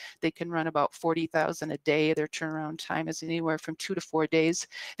date. They can run about 40,000 a day. Their turnaround time is anywhere from 2 to 4 days.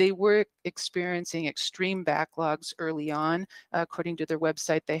 They were experiencing extreme backlogs early on. According to their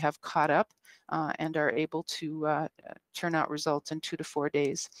website, they have caught up and are able to turn out results in 2 to 4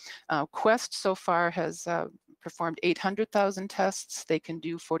 days. Quest so far has performed 800,000 tests. They can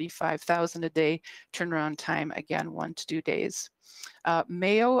do 45,000 a day. Turnaround time, again, 1 to 2 days.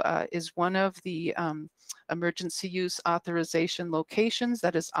 Mayo is one of the emergency use authorization locations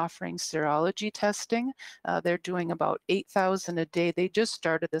that is offering serology testing. They're doing about 8,000 a day. They just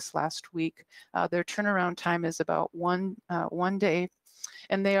started this last week. Their turnaround time is about one day.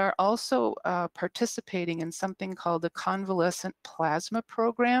 And they are also participating in something called the convalescent plasma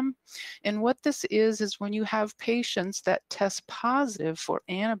program. And what this is when you have patients that test positive for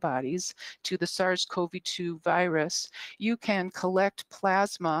antibodies to the SARS-CoV-2 virus, you can collect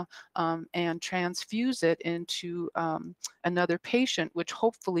plasma and transfuse it into another patient, which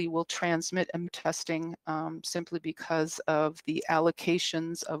hopefully will transmit testing simply because of the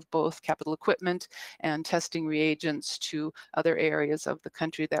allocations of both capital equipment and testing reagents to other areas of the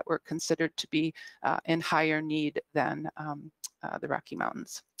country that were considered to be in higher need than the Rocky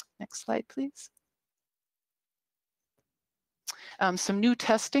Mountains. Next slide, please. Some new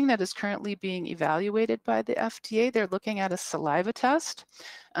testing that is currently being evaluated by the FDA. They're looking at a saliva test.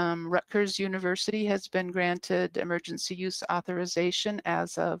 Rutgers University has been granted emergency use authorization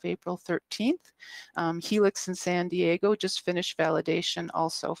as of April 13th. Helix in San Diego just finished validation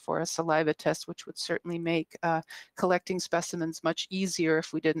also for a saliva test, which would certainly make collecting specimens much easier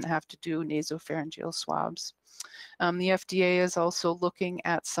if we didn't have to do nasopharyngeal swabs. The FDA is also looking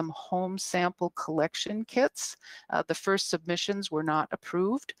at some home sample collection kits. The first submissions were not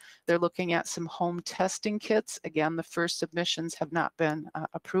approved. They're looking at some home testing kits. Again, the first submissions have not been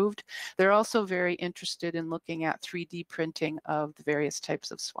approved. They're also very interested in looking at 3D printing of the various types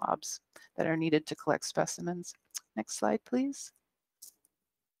of swabs that are needed to collect specimens. Next slide, please.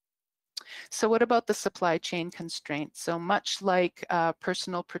 So what about the supply chain constraints? So much like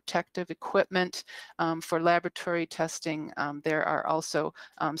personal protective equipment for laboratory testing, there are also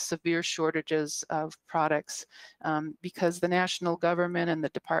severe shortages of products because the national government and the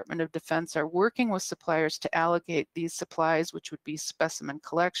Department of Defense are working with suppliers to allocate these supplies, which would be specimen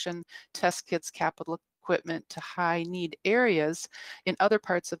collection, test kits, capital equipment to high need areas. In other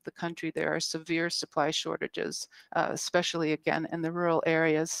parts of the country, there are severe supply shortages, especially again in the rural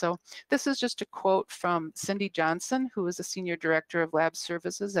areas. So this is just a quote from Cindy Johnson, who is a Senior Director of Lab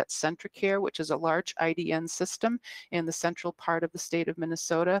Services at CentraCare, which is a large IDN system in the central part of the state of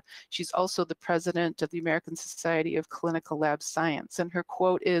Minnesota. She's also the president of the American Society of Clinical Lab Science. And her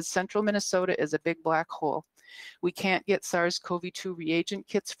quote is, "Central Minnesota is a big black hole. We can't get SARS-CoV-2 reagent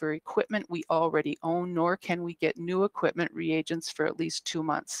kits for equipment we already own, nor can we get new equipment reagents for at least 2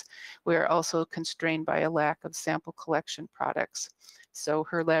 months. We are also constrained by a lack of sample collection products." So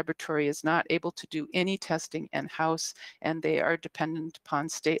her laboratory is not able to do any testing in-house, and they are dependent upon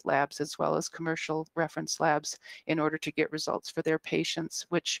state labs as well as commercial reference labs in order to get results for their patients,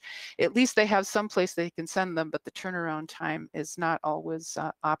 which at least they have some place they can send them, but the turnaround time is not always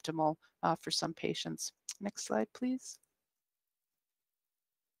optimal for some patients. Next slide, please.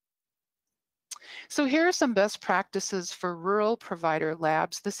 So here are some best practices for rural provider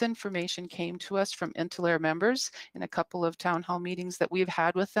labs. This information came to us from Intelare members in a couple of town hall meetings that we've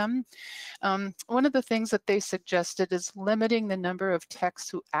had with them. One of the things that they suggested is limiting the number of techs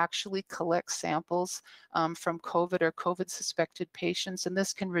who actually collect samples from COVID or COVID suspected patients, and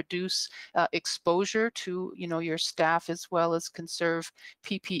this can reduce exposure to your staff as well as conserve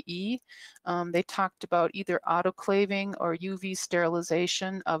PPE. They talked about either autoclaving or UV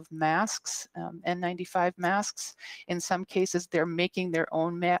sterilization of masks, N95 masks. In some cases, they're making their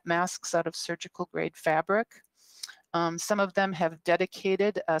own masks out of surgical grade fabric. Some of them have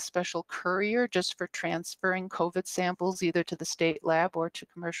dedicated a special courier just for transferring COVID samples either to the state lab or to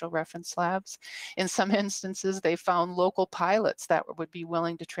commercial reference labs. In some instances, they found local pilots that would be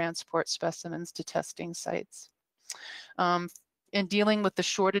willing to transport specimens to testing sites. In dealing with the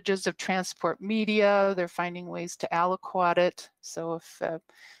shortages of transport media, they're finding ways to aliquot it. So if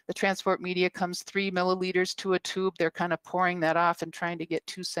the transport media comes 3 milliliters to a tube, they're kind of pouring that off and trying to get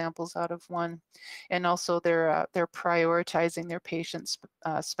 2 samples out of one. And also they're prioritizing their patients'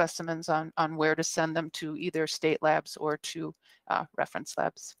 specimens on where to send them to either state labs or to reference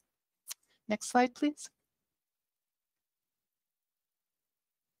labs. Next slide, please.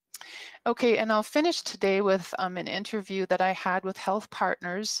 Okay, and I'll finish today with an interview that I had with Health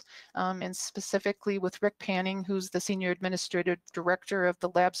Partners, and specifically with Rick Panning, who's the Senior Administrative Director of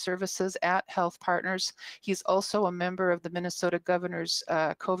the Lab Services at Health Partners. He's also a member of the Minnesota Governor's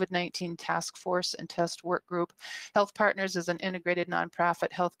COVID-19 Task Force and Test Work Group. Health Partners is an integrated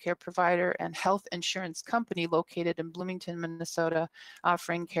nonprofit healthcare provider and health insurance company located in Bloomington, Minnesota,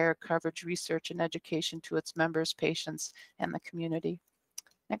 offering care, coverage, research, and education to its members, patients, and the community.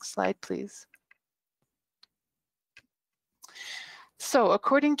 Next slide, please. So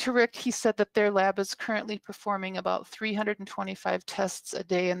according to Rick, he said that their lab is currently performing about 325 tests a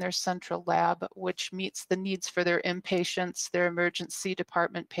day in their central lab, which meets the needs for their inpatients, their emergency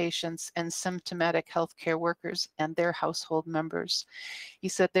department patients, and symptomatic healthcare workers and their household members. He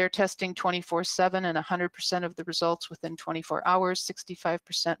said they're testing 24/7 and 100% of the results within 24 hours,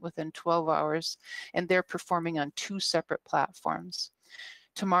 65% within 12 hours, and they're performing on 2 separate platforms.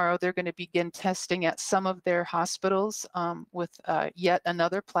 Tomorrow, they're going to begin testing at some of their hospitals with yet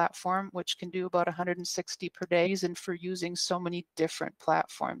another platform, which can do about 160 per day, and for using so many different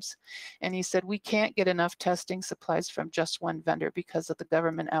platforms. And he said, we can't get enough testing supplies from just one vendor because of the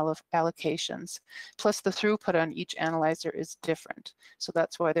government allocations. Plus, the throughput on each analyzer is different. So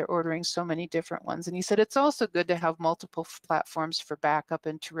that's why they're ordering so many different ones. And he said, it's also good to have multiple platforms for backup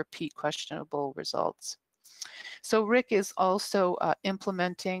and to repeat questionable results. So Rick is also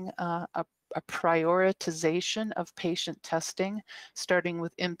implementing a prioritization of patient testing, starting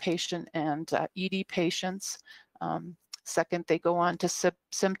with inpatient and ED patients. Second, they go on to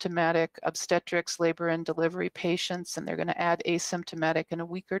symptomatic obstetrics, labor and delivery patients, and they're going to add asymptomatic in a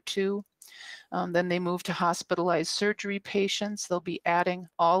week or 2. Then they move to hospitalized surgery patients. They'll be adding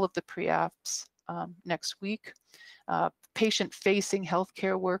all of the pre-ops next week. Patient-facing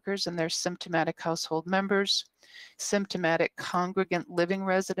healthcare workers and their symptomatic household members, symptomatic congregant living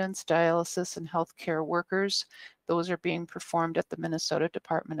residents, dialysis and healthcare workers. Those are being performed at the Minnesota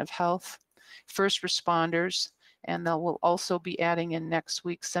Department of Health. First responders, and they will also be adding in next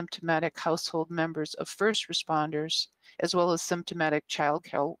week symptomatic household members of first responders, as well as symptomatic child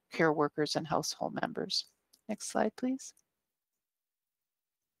care workers and household members. Next slide, please.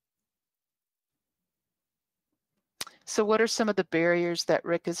 So what are some of the barriers that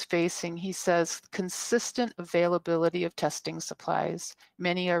Rick is facing? He says consistent availability of testing supplies.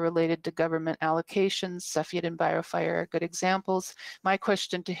 Many are related to government allocations. Cepheid and BioFire are good examples. My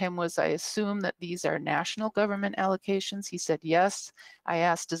question to him was, I assume that these are national government allocations. He said, yes. I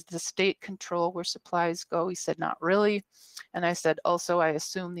asked, does the state control where supplies go? He said, not really. And I said, also, I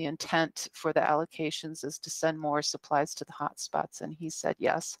assume the intent for the allocations is to send more supplies to the hotspots. And he said,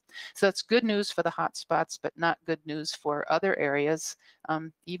 yes. So that's good news for the hotspots, but not good news for other areas,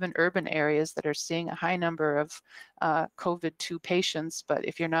 even urban areas that are seeing a high number of COVID-2 patients. But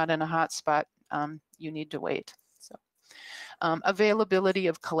if you're not in a hotspot, you need to wait. So availability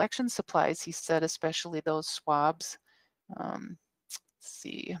of collection supplies, he said, especially those swabs. Let's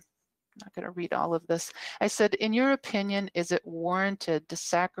see. I'm not going to read all of this. I said, in your opinion, is it warranted to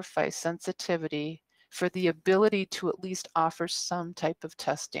sacrifice sensitivity for the ability to at least offer some type of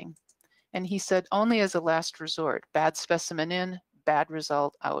testing? And he said, only as a last resort, bad specimen in, bad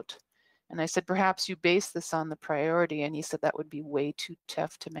result out. And I said, perhaps you base this on the priority. And he said, that would be way too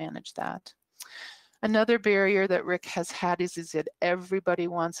tough to manage that. Another barrier that Rick has had is that everybody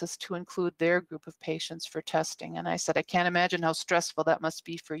wants us to include their group of patients for testing. And I said, I can't imagine how stressful that must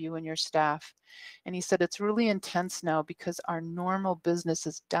be for you and your staff. And he said, it's really intense now because our normal business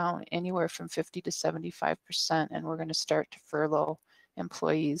is down anywhere from 50 to 75%, and we're going to start to furlough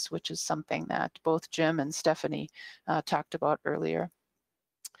employees, which is something that both Jim and Stephanie talked about earlier.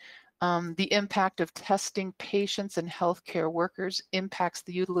 The impact of testing patients and healthcare workers impacts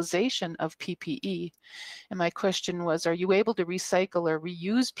the utilization of PPE. And my question was, are you able to recycle or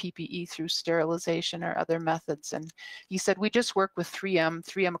reuse PPE through sterilization or other methods? And he said, we just work with 3M.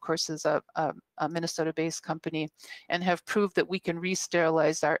 3M, of course, is a Minnesota-based company, and have proved that we can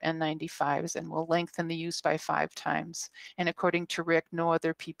re-sterilize our N95s and will lengthen the use by 5 times. And according to Rick, no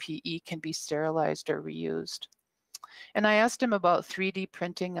other PPE can be sterilized or reused. And I asked him about 3D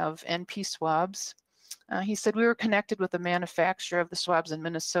printing of NP swabs. He said, we were connected with a manufacturer of the swabs in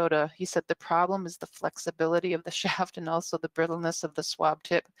Minnesota. He said, the problem is the flexibility of the shaft and also the brittleness of the swab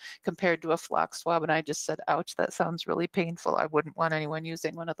tip compared to a flock swab. And I just said, ouch, that sounds really painful. I wouldn't want anyone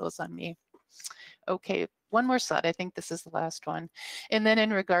using one of those on me. Okay, one more slide. I think this is the last one. And then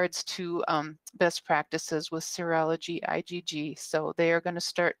in regards to best practices with serology IgG, so they are going to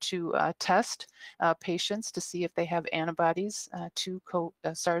start to test patients to see if they have antibodies to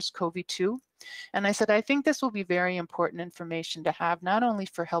SARS-CoV-2. And I said, I think this will be very important information to have, not only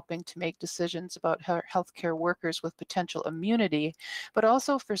for helping to make decisions about healthcare workers with potential immunity, but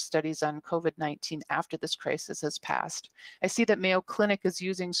also for studies on COVID-19 after this crisis has passed. I see that Mayo Clinic is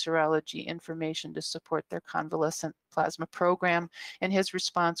using serology information to support their convalescent plasma program, and his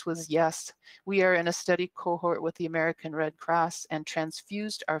response was, yes, we are in a study cohort with the American Red Cross and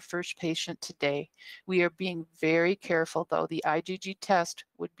transfused our first patient today. We are being very careful, though. The IgG test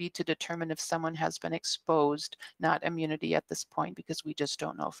would be to determine if someone has been exposed, not immunity at this point, because we just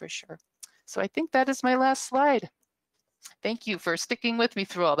don't know for sure. So I think that is my last slide. Thank you for sticking with me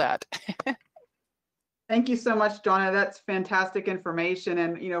through all that. Thank you so much, Donna. That's fantastic information.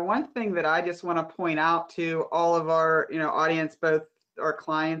 And, one thing that I just want to point out to all of our, audience, both our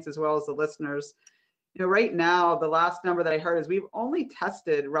clients as well as the listeners, right now, the last number that I heard is we've only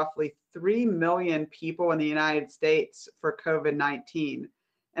tested roughly 3 million people in the United States for COVID-19.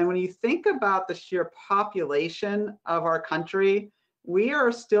 And when you think about the sheer population of our country, we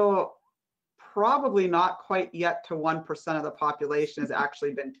are still probably not quite yet to 1% of the population has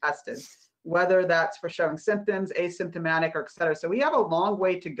actually been tested, whether that's for showing symptoms, asymptomatic, or et cetera. So we have a long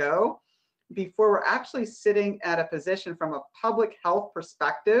way to go before we're actually sitting at a position from a public health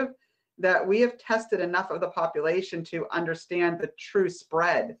perspective that we have tested enough of the population to understand the true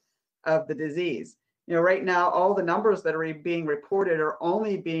spread of the disease. Right now, all the numbers that are being reported are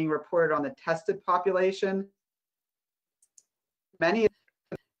only being reported on the tested population. Many of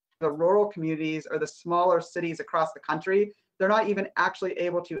the rural communities or the smaller cities across the country, they're not even actually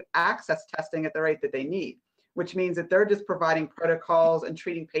able to access testing at the rate that they need, which means that they're just providing protocols and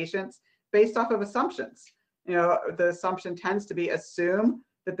treating patients based off of assumptions. The assumption tends to be assume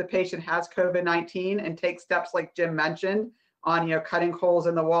that the patient has COVID-19 and take steps like Jim mentioned on, cutting holes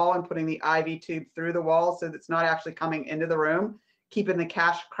in the wall and putting the IV tube through the wall so that it's not actually coming into the room, keeping the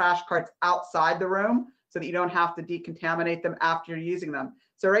crash carts outside the room so that you don't have to decontaminate them after you're using them.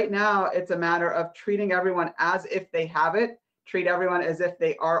 So right now, it's a matter of treating everyone as if they have it, treat everyone as if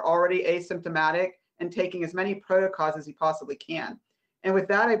they are already asymptomatic, and taking as many protocols as you possibly can. And with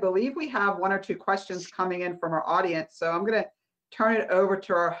that, I believe we have 1 or 2 questions coming in from our audience. So I'm going to turn it over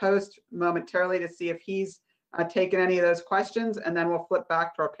to our host momentarily to see if he's taken any of those questions, and then we'll flip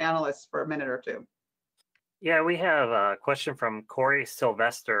back to our panelists for a minute or 2. Yeah, we have a question from Corey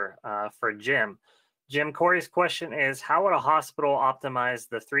Sylvester for Jim. Jim, Corey's question is, how would a hospital optimize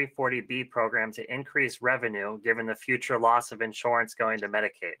the 340B program to increase revenue given the future loss of insurance going to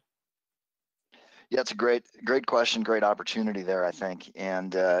Medicaid? Yeah, it's a great question, great opportunity there, I think.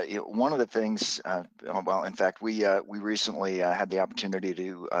 And one of the things, well, in fact, we recently had the opportunity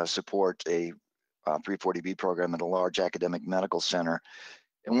to support a 340B program at a large academic medical center.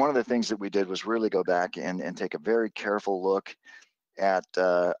 And one of the things that we did was really go back and take a very careful look at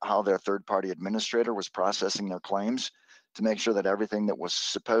how their third-party administrator was processing their claims to make sure that everything that was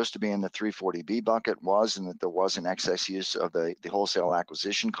supposed to be in the 340B bucket was, and that there was an excess use of the wholesale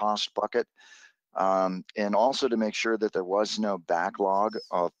acquisition cost bucket. And also to make sure that there was no backlog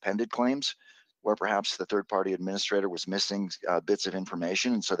of pending claims where perhaps the third-party administrator was missing bits of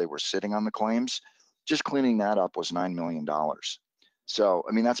information, and so they were sitting on the claims. Just cleaning that up was $9 million. So,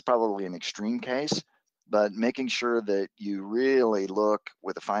 I mean, that's probably an extreme case, but making sure that you really look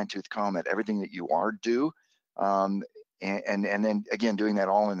with a fine-tooth comb at everything that you are due, and then again, doing that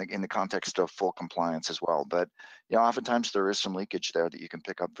all in the context of full compliance as well. But you know, oftentimes there is some leakage there that you can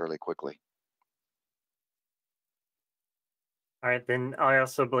pick up fairly quickly. All right, then I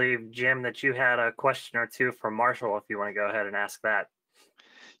also believe, Jim, that you had a question or two for Marshall, if you want to go ahead and ask that.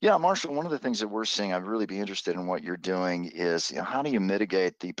 Yeah, Marshall, one of the things that we're seeing, I'd really be interested in what you're doing is, you know, how do you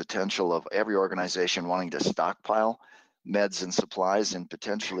mitigate the potential of every organization wanting to stockpile meds and supplies and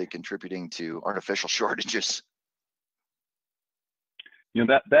potentially contributing to artificial shortages? You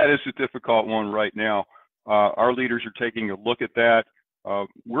know, that is a difficult one right now. Our leaders are taking a look at that.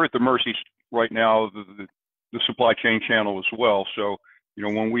 We're at the mercy right now of the supply chain channel as well. So, you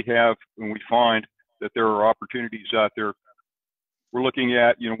know, when we find that there are opportunities out there, we're looking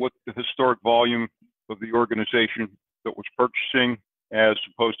at, you know, what the historic volume of the organization that was purchasing as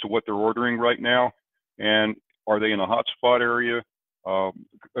opposed to what they're ordering right now, and are they in a hotspot area?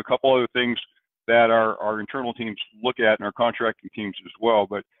 A couple other things that our internal teams look at and our contracting teams as well,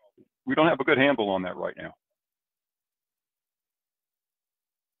 but we don't have a good handle on that right now.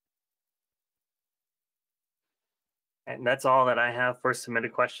 And that's all that I have for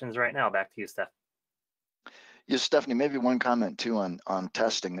submitted questions right now. Back to you, Steph. Yes, Stephanie, maybe one comment too on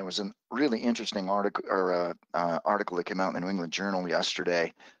testing. There was a really interesting article article that came out in the New England Journal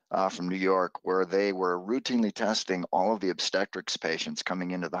yesterday from New York, where they were routinely testing all of the obstetrics patients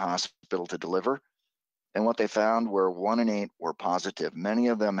coming into the hospital to deliver. And what they found were 1 in 8 were positive. Many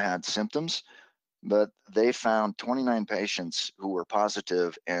of them had symptoms, but they found 29 patients who were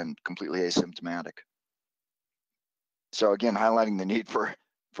positive and completely asymptomatic. So again, highlighting the need for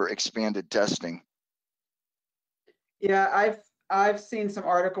expanded testing. Yeah, I've seen some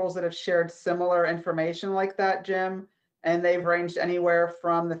articles that have shared similar information like that, Jim, and they've ranged anywhere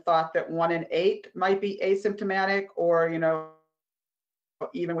from the thought that 1 in 8 might be asymptomatic, or, you know,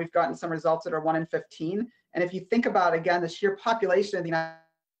 even we've gotten some results that are 1 in 15. And if you think about, again, the sheer population of the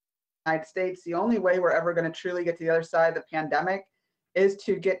United States, the only way we're ever going to truly get to the other side of the pandemic is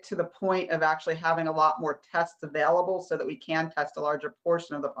to get to the point of actually having a lot more tests available so that we can test a larger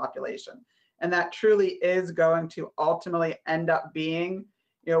portion of the population. And that truly is going to ultimately end up being,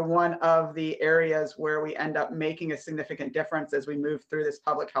 you know, one of the areas where we end up making a significant difference as we move through this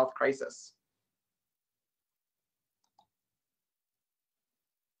public health crisis.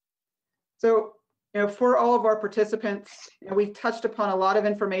 So, you know, for all of our participants, you know, we've touched upon a lot of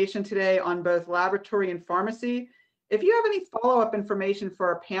information today on both laboratory and pharmacy. If you have any follow-up information for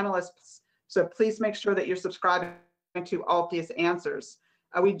our panelists, so please make sure that you're subscribing to ALTIUS Answers.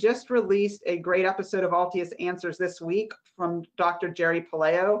 We just released a great episode of ALTIUS Answers this week from Dr. Jerry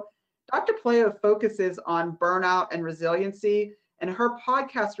Palaio. Dr. Palaio focuses on burnout and resiliency, and her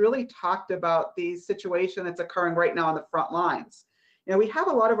podcast really talked about the situation that's occurring right now on the front lines. You know, we have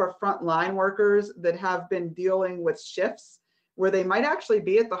a lot of our frontline workers that have been dealing with shifts where they might actually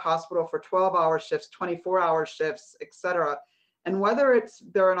be at the hospital for 12-hour shifts, 24-hour shifts, et cetera. And whether it's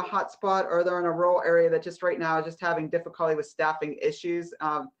they're in a hotspot or they're in a rural area that just right now is just having difficulty with staffing issues,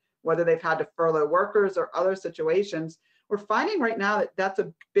 whether they've had to furlough workers or other situations, we're finding right now that that's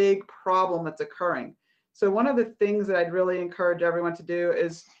a big problem that's occurring. So one of the things that I'd really encourage everyone to do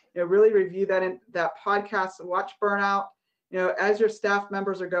is, you know, really review that podcast, watch Burnout. You know, as your staff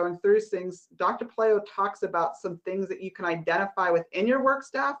members are going through things, Dr. Palaio talks about some things that you can identify within your work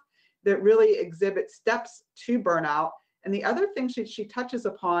staff that really exhibit steps to burnout. And the other thing she touches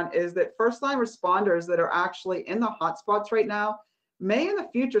upon is that first-line responders that are actually in the hotspots right now may in the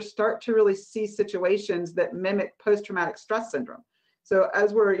future start to really see situations that mimic post-traumatic stress syndrome. So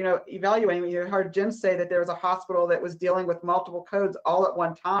as we're, you know, evaluating, you heard Jim say that there was a hospital that was dealing with multiple codes all at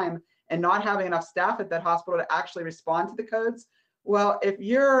one time and not having enough staff at that hospital to actually respond to the codes. Well, if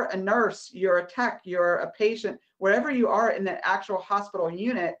you're a nurse, you're a tech, you're a patient, wherever you are in that actual hospital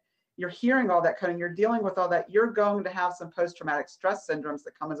unit, you're hearing all that coding, you're dealing with all that, you're going to have some post-traumatic stress syndromes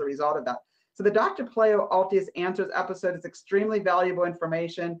that come as a result of that. So the Dr. Palaio ALTIUS Answers episode is extremely valuable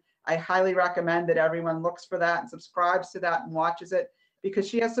information. I highly recommend that everyone looks for that and subscribes to that and watches it, because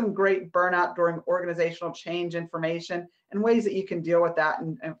she has some great burnout during organizational change information and ways that you can deal with that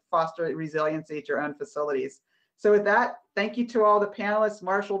and foster resiliency at your own facilities. So with that, thank you to all the panelists,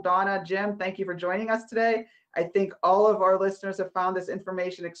 Marshall, Donna, Jim, thank you for joining us today. I think all of our listeners have found this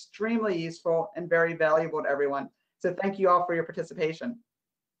information extremely useful and very valuable to everyone. So thank you all for your participation.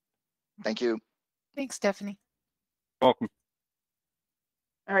 Thank you. Thanks, Stephanie. Welcome.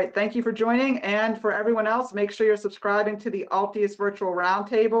 All right, thank you for joining. And for everyone else, make sure you're subscribing to the ALTIUS virtual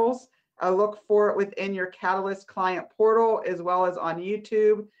roundtables. Look for it within your Catalyst client portal as well as on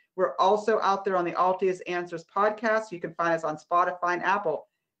YouTube. We're also out there on the ALTIUS Answers podcast. You can find us on Spotify and Apple.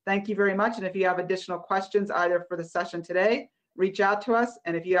 Thank you very much. And if you have additional questions either for the session today, reach out to us.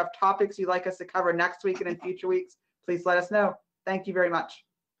 And if you have topics you'd like us to cover next week and in future weeks, please let us know. Thank you very much.